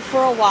can't ride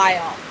for a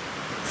while.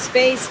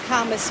 Space,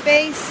 comma,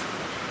 space.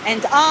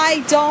 And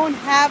I don't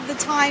have the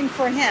time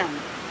for him.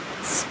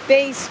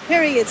 Space,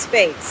 period,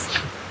 space.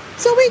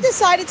 So we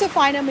decided to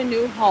find him a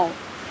new home.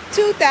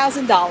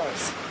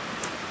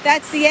 $2,000.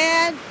 That's the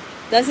ad.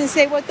 Doesn't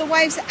say what the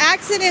wife's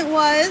accident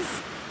was.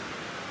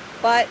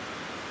 But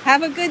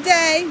have a good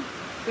day. I'm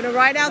going to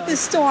ride out this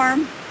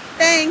storm.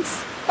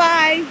 Thanks.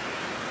 Bye.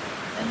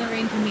 And the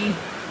rain to me.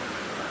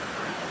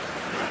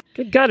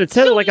 Good God, it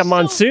sounded like a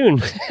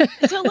monsoon.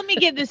 So let me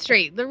get this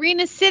straight.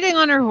 Lorena's sitting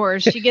on her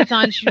horse. She gets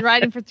on. She's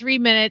riding for 3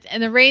 minutes.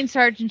 And the rain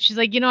starts. And she's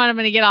like, you know what? I'm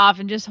going to get off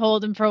and just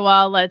hold him for a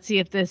while. Let's see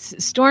if this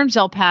storm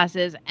cell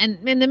passes.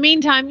 And in the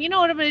meantime, you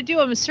know what I'm going to do?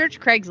 I'm going to search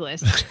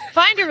Craigslist,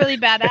 find a really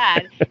bad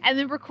ad, and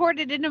then record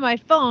it into my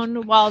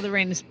phone while the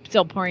rain is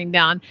still pouring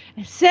down.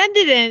 Send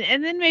it in.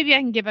 And then maybe I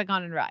can get back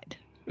on and ride.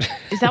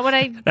 Is that what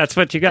I... That's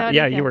what you got.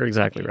 Yeah, you were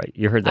exactly right.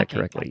 You heard that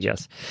correctly.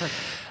 Gotcha.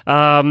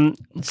 Yes.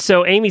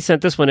 So Amy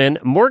sent this one in.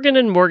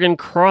 Morgan & Morgan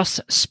Cross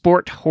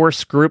Sport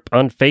Horse Group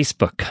on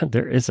Facebook. God,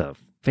 there is a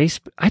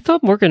Facebook. I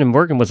thought Morgan &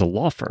 Morgan was a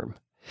law firm.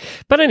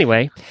 But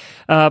anyway,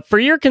 for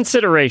your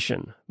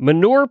consideration,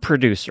 manure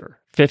producer,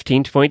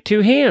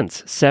 15.2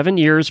 hands, 7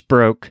 years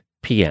broke,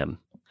 PM.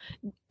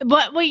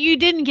 But what you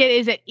didn't get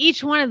is that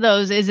each one of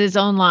those is his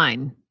own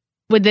line.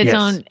 With its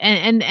own,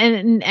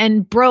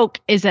 and broke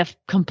is a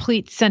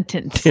complete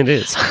sentence. It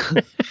is.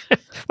 Well,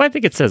 I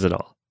think it says it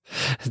all.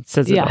 It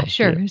says it all.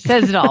 Sure. Yeah. It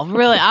says it all.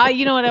 Really.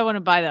 You know what? I want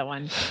to buy that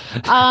one.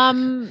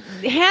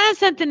 Hannah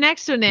sent the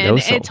next one in.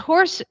 It's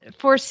horse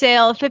for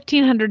sale,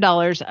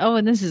 $1,500. Oh,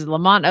 and this is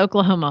Lamont,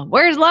 Oklahoma.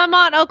 Where's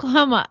Lamont,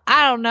 Oklahoma?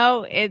 I don't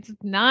know. It's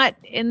not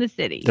in the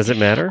city. Does it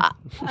matter?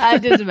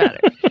 It doesn't matter.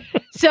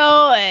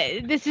 So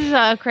this is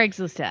a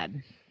Craigslist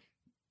ad.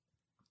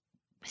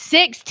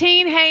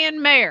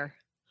 16-hand mare.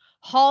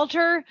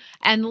 Halter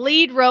and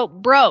lead rope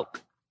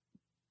broke.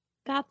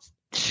 That's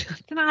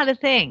not a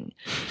thing.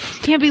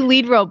 It can't be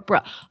lead rope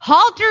broke.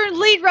 Halter and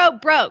lead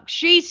rope broke.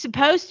 She's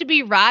supposed to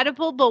be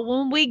rideable, but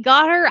when we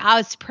got her, I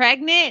was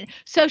pregnant,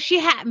 so she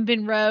hadn't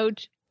been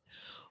rode.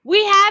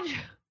 We have.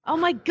 Oh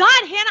my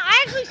God, Hannah!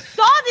 I actually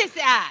saw this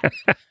ad.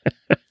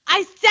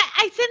 I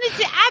sent it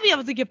to Abby. I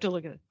was like, you have to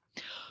look at it.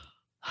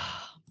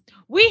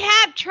 We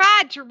have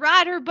tried to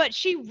ride her, but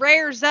she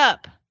rears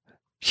up.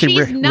 She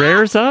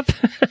rears up?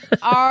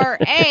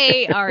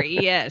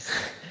 R-A-R-E-S.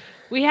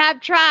 We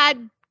have tried,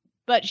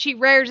 but she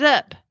rears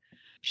up.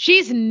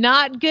 She's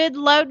not good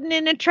loading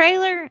in a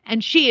trailer,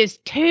 and she is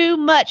too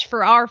much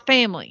for our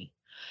family.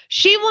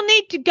 She will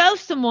need to go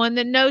someone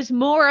that knows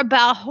more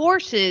about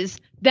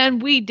horses than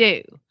we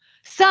do.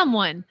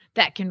 Someone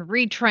that can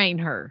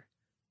retrain her.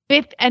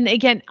 And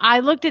again,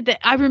 I looked at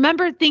I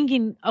remember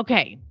thinking,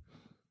 okay,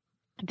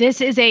 this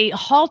is a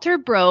halter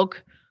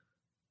broke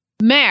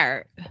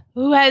mare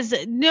who has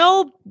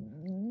no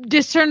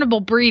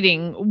discernible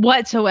breeding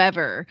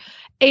whatsoever,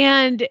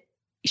 and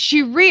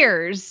she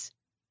rears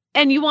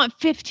and you want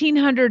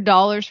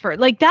 $1,500 for it.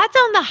 Like, that's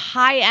on the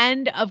high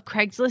end of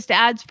Craigslist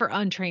ads for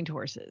untrained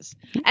horses.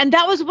 And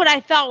that was what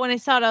I thought when I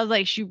saw it. I was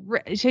like,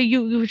 so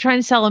you were trying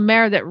to sell a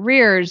mare that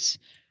rears,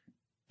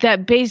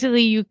 that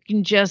basically you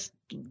can just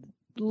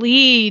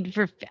lead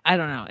for, I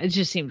don't know. It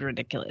just seemed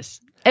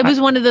ridiculous. It was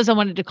one of those I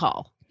wanted to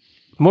call.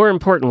 More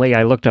importantly,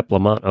 I looked up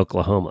Lamont,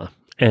 Oklahoma,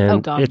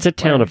 and it's a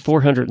town of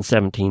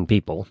 417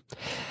 people,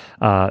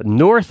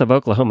 north of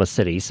Oklahoma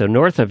City, so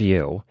north of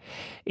you.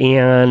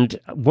 And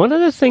one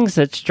of the things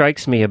that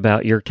strikes me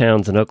about your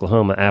towns in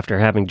Oklahoma after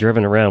having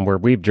driven around where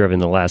we've driven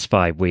the last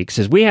 5 weeks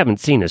is we haven't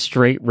seen a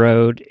straight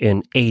road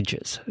in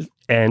ages.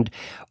 And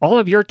all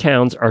of your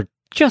towns are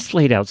just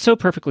laid out so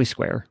perfectly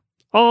square.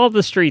 All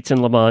the streets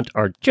in Lamont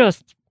are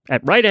just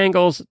at right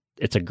angles.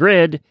 It's a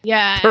grid.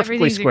 Yeah, perfectly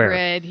everything's square. a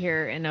grid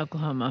here in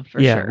Oklahoma,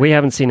 for yeah, sure. we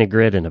haven't seen a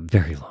grid in a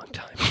very long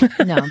time.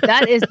 No,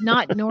 that is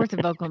not north of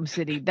Oklahoma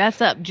City. That's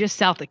up just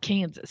south of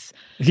Kansas.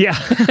 Yeah,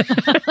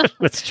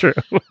 that's true.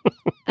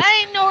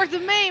 That ain't north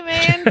of me,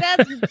 man.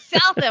 That's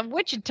south of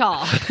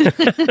Wichita.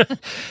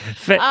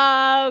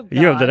 Oh,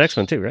 you have the next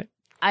one too, right?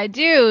 I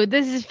do.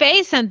 This is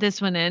Faye sent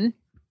this one in.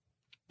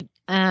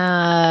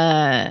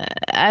 I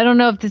don't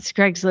know if this is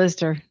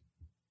Craigslist or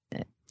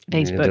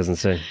Facebook. It doesn't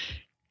say.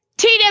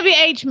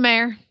 TWH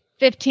mare,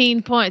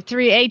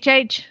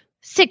 15.3 HH,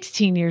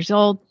 16 years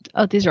old.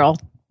 Oh, these are all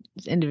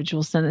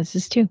individual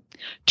sentences too.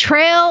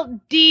 Trail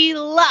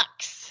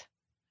Deluxe.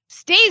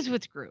 Stays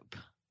with group.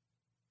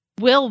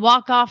 Will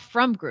walk off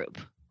from group.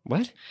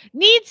 What?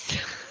 Needs...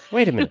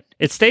 Wait a minute.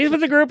 It stays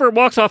with the group or it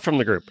walks off from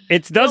the group?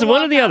 It does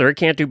one or the other. It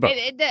can't do both.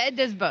 It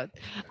does both.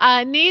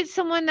 Needs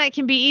someone that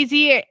can be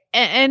easy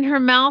in her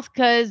mouth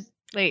because...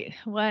 Wait,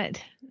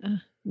 what?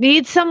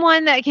 Needs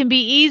someone that can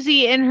be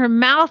easy in her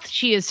mouth.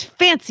 She is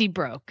fancy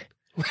broke.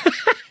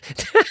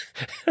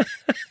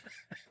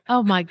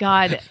 Oh my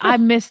God. I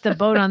missed the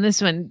boat on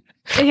this one.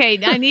 Okay,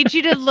 I need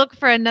you to look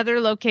for another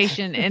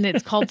location, and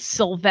it's called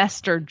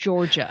Sylvester,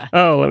 Georgia.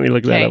 Oh, let me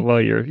look that up while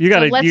you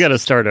gotta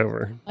start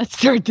over. Let's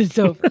start this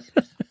over.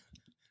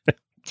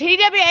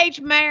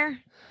 TWH mare,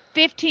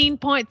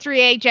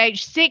 15.3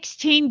 HH,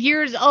 16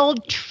 years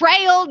old,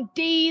 Trail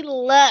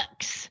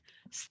Deluxe.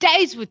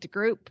 Stays with the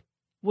group.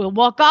 Will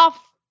walk off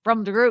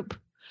from the group.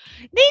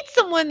 Needs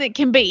someone that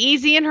can be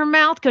easy in her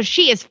mouth because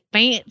she is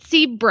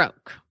fancy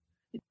broke.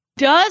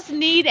 Does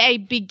need a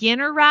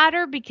beginner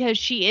rider because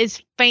she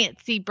is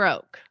fancy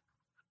broke.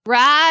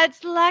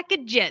 Rides like a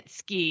jet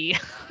ski.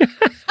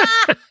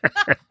 What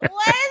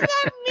does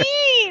that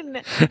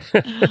mean?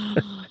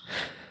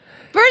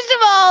 First of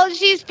all,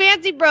 she's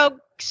fancy broke,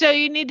 so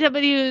you need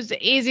somebody who's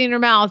easy in her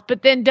mouth,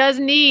 but then does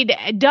need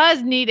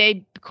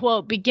a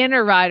quote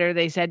beginner rider,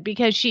 they said,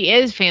 because she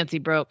is fancy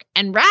broke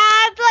and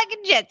rides like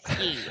a jet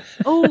ski.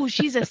 Oh,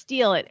 she's a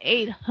steal at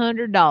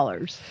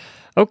 $800.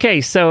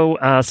 Okay, so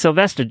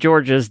Sylvester,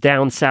 Georgia's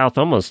down south,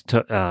 almost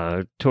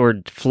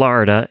toward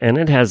Florida, and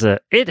it has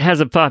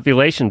a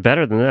population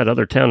better than that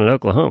other town in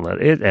Oklahoma.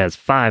 It has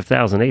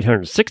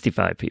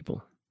 5,865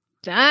 people.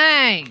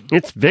 Dang,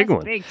 it's a big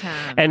one, big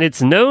time, and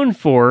it's known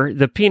for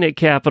the peanut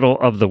capital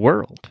of the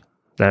world.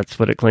 That's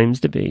what it claims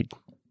to be.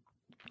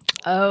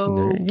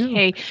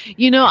 Okay,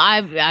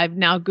 I've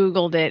now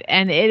Googled it,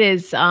 and it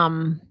is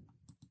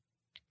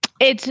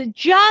it's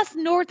just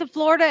north of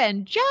Florida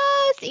and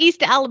just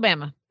east of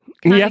Alabama.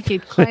 Yeah,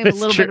 claim a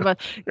little bit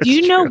about. Do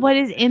you know what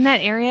is in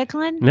that area,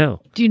 Glenn?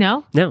 No. Do you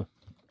know? No.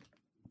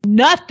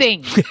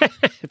 Nothing.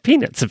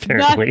 Peanuts,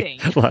 apparently.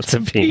 Nothing. Lots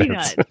of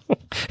peanuts.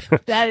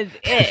 That is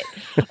it.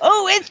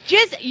 Oh, it's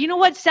just, you know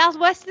what's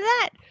southwest of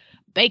that?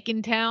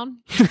 Bacon Town.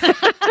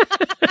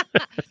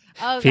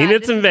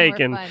 Peanuts and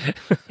bacon.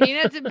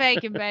 Peanuts and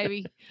bacon,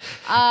 baby.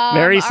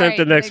 Mary sent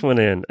the next one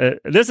in.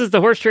 This is the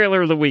horse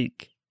trailer of the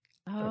week.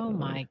 Oh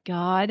my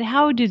God.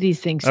 How do these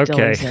things still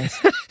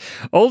exist?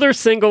 Older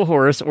single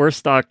horse or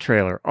stock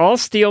trailer. All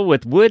steel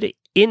with wood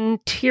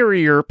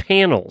interior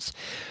panels.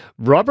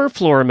 Rubber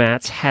floor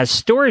mats, has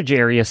storage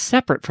area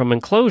separate from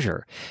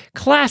enclosure.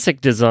 Classic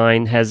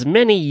design, has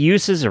many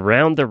uses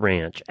around the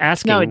ranch.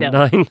 Asking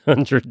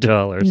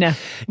 $900. No.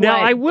 Now,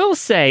 I will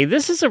say,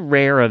 this is a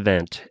rare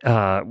event.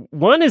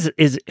 One is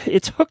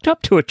it's hooked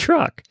up to a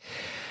truck.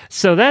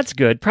 So that's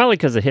good, probably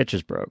because the hitch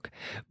is broke.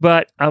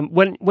 But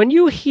when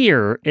you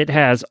hear it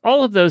has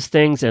all of those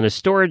things and a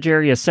storage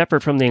area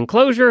separate from the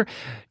enclosure,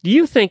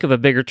 you think of a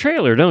bigger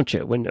trailer, don't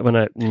you, when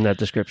in that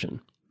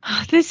description?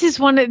 This is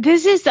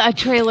a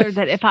trailer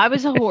that if I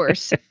was a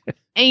horse,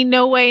 ain't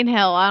no way in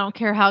hell, I don't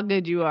care how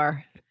good you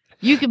are.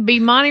 You could be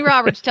Monty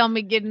Roberts telling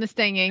me getting this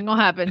thing ain't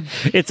gonna happen.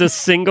 It's a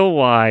single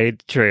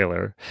wide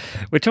trailer,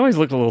 which always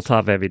looked a little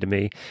top heavy to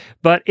me.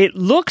 But it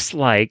looks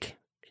like,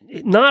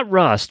 not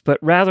rust, but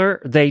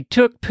rather they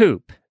took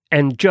poop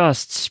and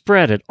just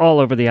spread it all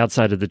over the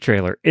outside of the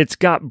trailer. It's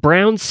got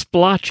brown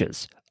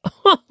splotches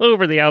all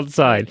over the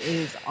outside. It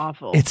is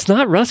awful. It's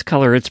not rust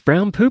color, it's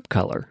brown poop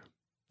color.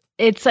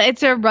 It's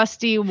a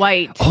rusty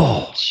white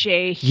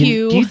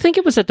hue. Do you think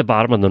it was at the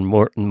bottom of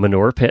the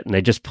manure pit and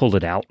they just pulled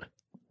it out?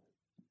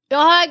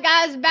 Go ahead,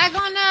 guys. Back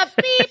on up.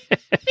 Beep,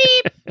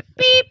 beep,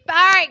 beep. All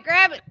right,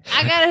 grab it. I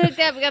I got it hooked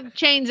up. We got the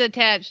chains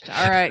attached.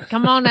 All right,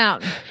 come on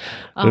out.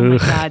 Oh, my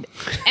God.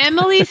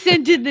 Emily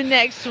sent in the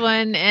next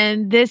one,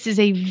 and this is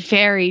a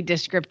very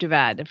descriptive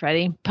ad.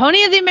 Ready?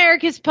 Pony of the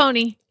America's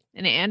Pony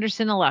in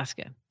Anderson,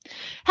 Alaska.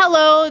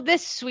 Hello,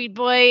 this sweet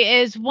boy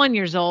is 1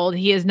 year old.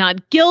 He is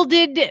not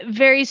gilded,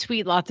 very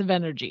sweet, lots of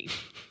energy.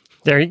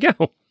 There you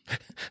go.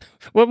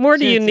 What more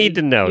do you need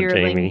to know,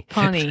 Jamie?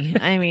 Pony.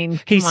 I mean,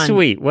 he's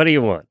sweet. What do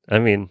you want? I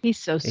mean, he's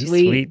so sweet. He's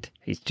sweet.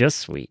 He's just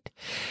sweet.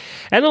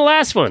 And the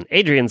last one,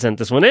 Adrian sent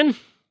this one in.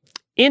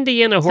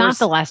 Indiana it's horse.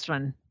 Not the last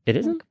one. It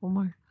isn't? One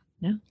more.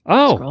 No.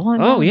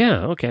 Oh,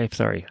 yeah. Okay.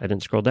 Sorry. I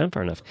didn't scroll down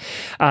far enough.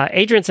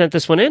 Adrian sent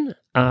this one in.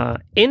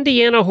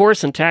 Indiana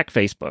horse and tack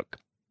Facebook.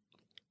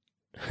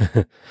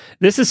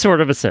 This is sort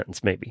of a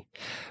sentence, maybe.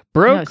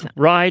 Broke,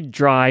 ride,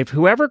 drive.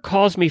 Whoever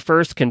calls me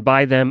first can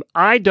buy them.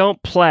 I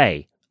don't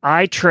play.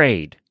 I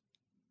trade.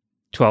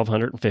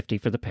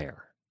 $1,250 for the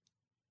pair.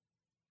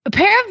 A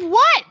pair of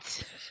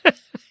what?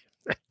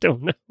 I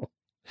don't know.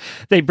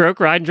 They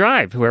broke, ride, and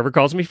drive. Whoever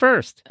calls me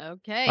first.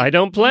 Okay. I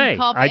don't play.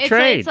 I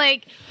trade. It's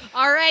like,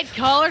 all right,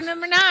 caller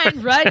number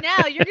 9. Right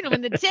now, you're going to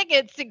win the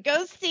tickets to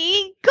go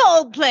see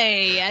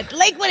Coldplay at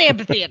Lakewood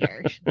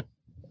Amphitheater.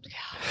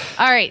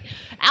 All right.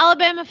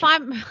 Alabama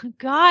 5.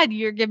 God,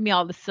 you're giving me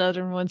all the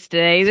southern ones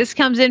today. This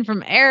comes in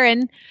from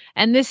Aaron,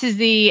 and this is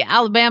the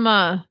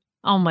Alabama.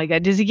 Oh, my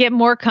God. Does he get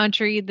more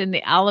country than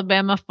the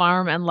Alabama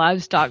Farm and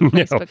Livestock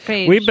Facebook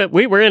page?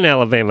 We were in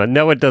Alabama.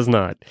 No, it does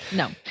not.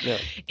 No.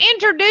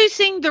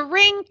 Introducing the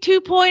Ring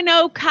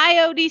 2.0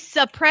 Coyote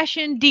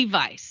suppression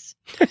device.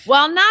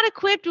 While not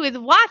equipped with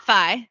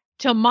Wi-Fi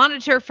to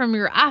monitor from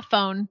your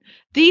iPhone,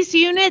 these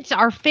units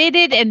are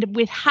fitted and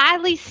with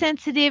highly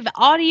sensitive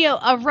audio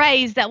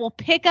arrays that will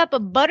pick up a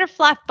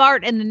butterfly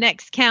fart in the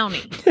next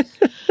county.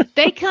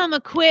 They come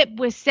equipped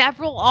with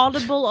several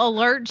audible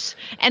alerts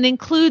and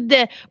include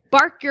the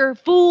bark your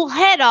fool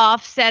head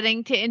off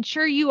setting to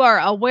ensure you are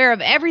aware of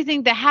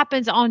everything that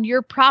happens on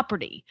your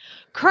property.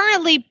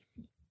 Currently,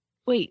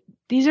 wait,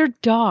 these are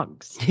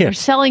dogs. Yes. They're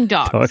selling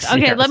dogs.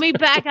 Okay, yes. Let me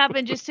back up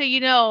and just so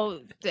you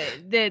know,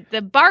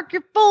 the bark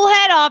your fool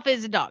head off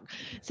is a dog.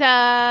 It's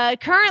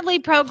currently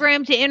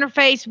programmed to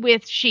interface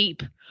with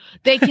sheep.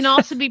 They can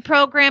also be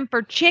programmed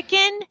for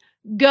chicken,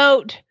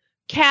 goat,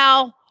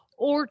 cow,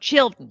 or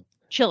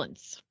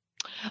chillins.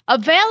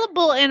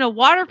 Available in a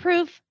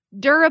waterproof,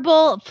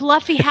 durable,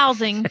 fluffy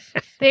housing,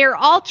 they are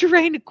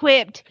all-terrain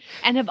equipped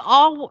and have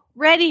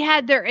already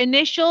had their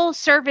initial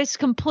service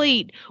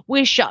complete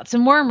with shots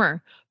and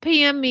warmer.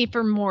 PM me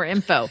for more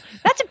info.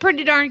 That's a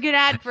pretty darn good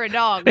ad for a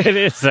dog. It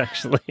is,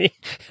 actually.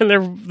 And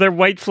they're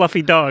white,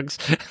 fluffy dogs.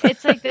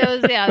 It's like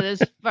those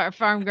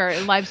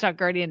livestock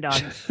guardian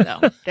dogs.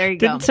 So there you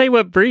go. Didn't say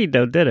what breed,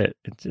 though, did it?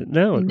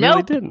 No, it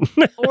really didn't.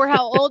 Or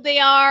how old they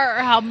are or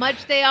how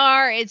much they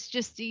are. It's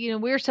just,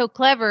 we're so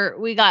clever.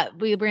 We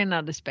ran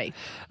out of space.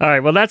 All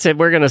right, well, that's it.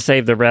 We're going to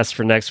save the rest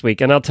for next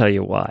week, and I'll tell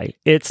you why.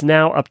 It's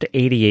now up to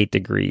 88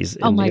 degrees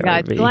in the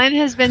God. RV. Glenn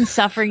has been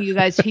suffering, you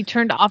guys. He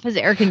turned off his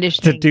air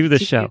conditioning to do the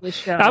show.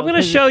 I'm going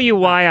to show you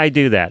why I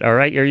do that. All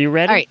right. Are you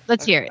ready? All right.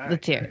 Let's hear it.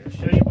 Let's hear it. I'll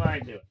show you why I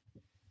do it.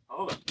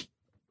 Hold on.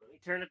 Let me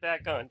turn it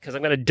back on because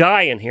I'm going to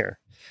die in here.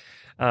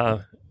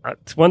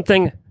 It's one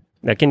thing.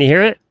 Now, can you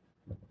hear it?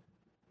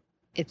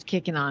 It's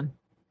kicking on.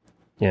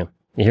 Yeah.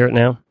 You hear it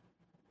now?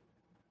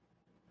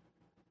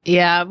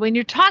 Yeah. When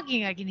you're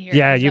talking, I can hear it.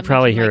 Yeah, you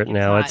probably hear it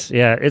now.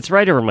 It's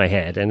right over my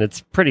head and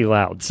it's pretty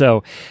loud.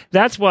 So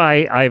that's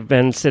why I've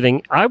been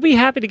sitting. I'll be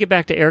happy to get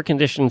back to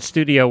air-conditioned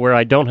studio where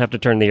I don't have to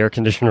turn the air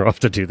conditioner off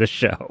to do the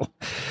show.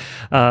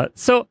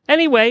 So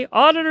anyway,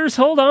 auditors,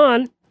 hold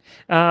on.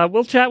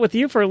 We'll chat with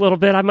you for a little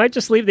bit. I might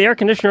just leave the air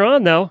conditioner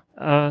on though,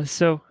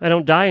 so I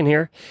don't die in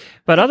here.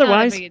 But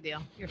otherwise, not a big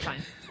deal. You're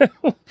fine.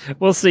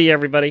 We'll see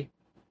everybody.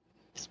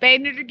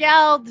 Spade neuter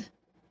geld.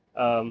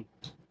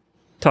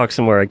 Talk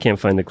somewhere. I can't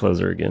find the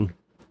closer again.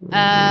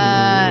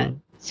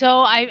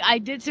 So I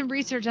did some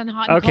research on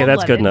hot and cold. Okay,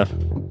 that's good enough.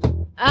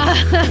 A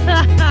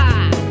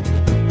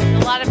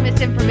lot of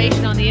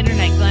misinformation on the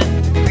internet,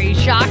 Glenn. Are you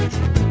shocked?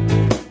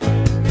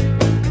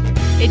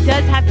 It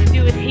does have to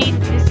do with heat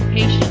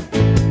dissipation.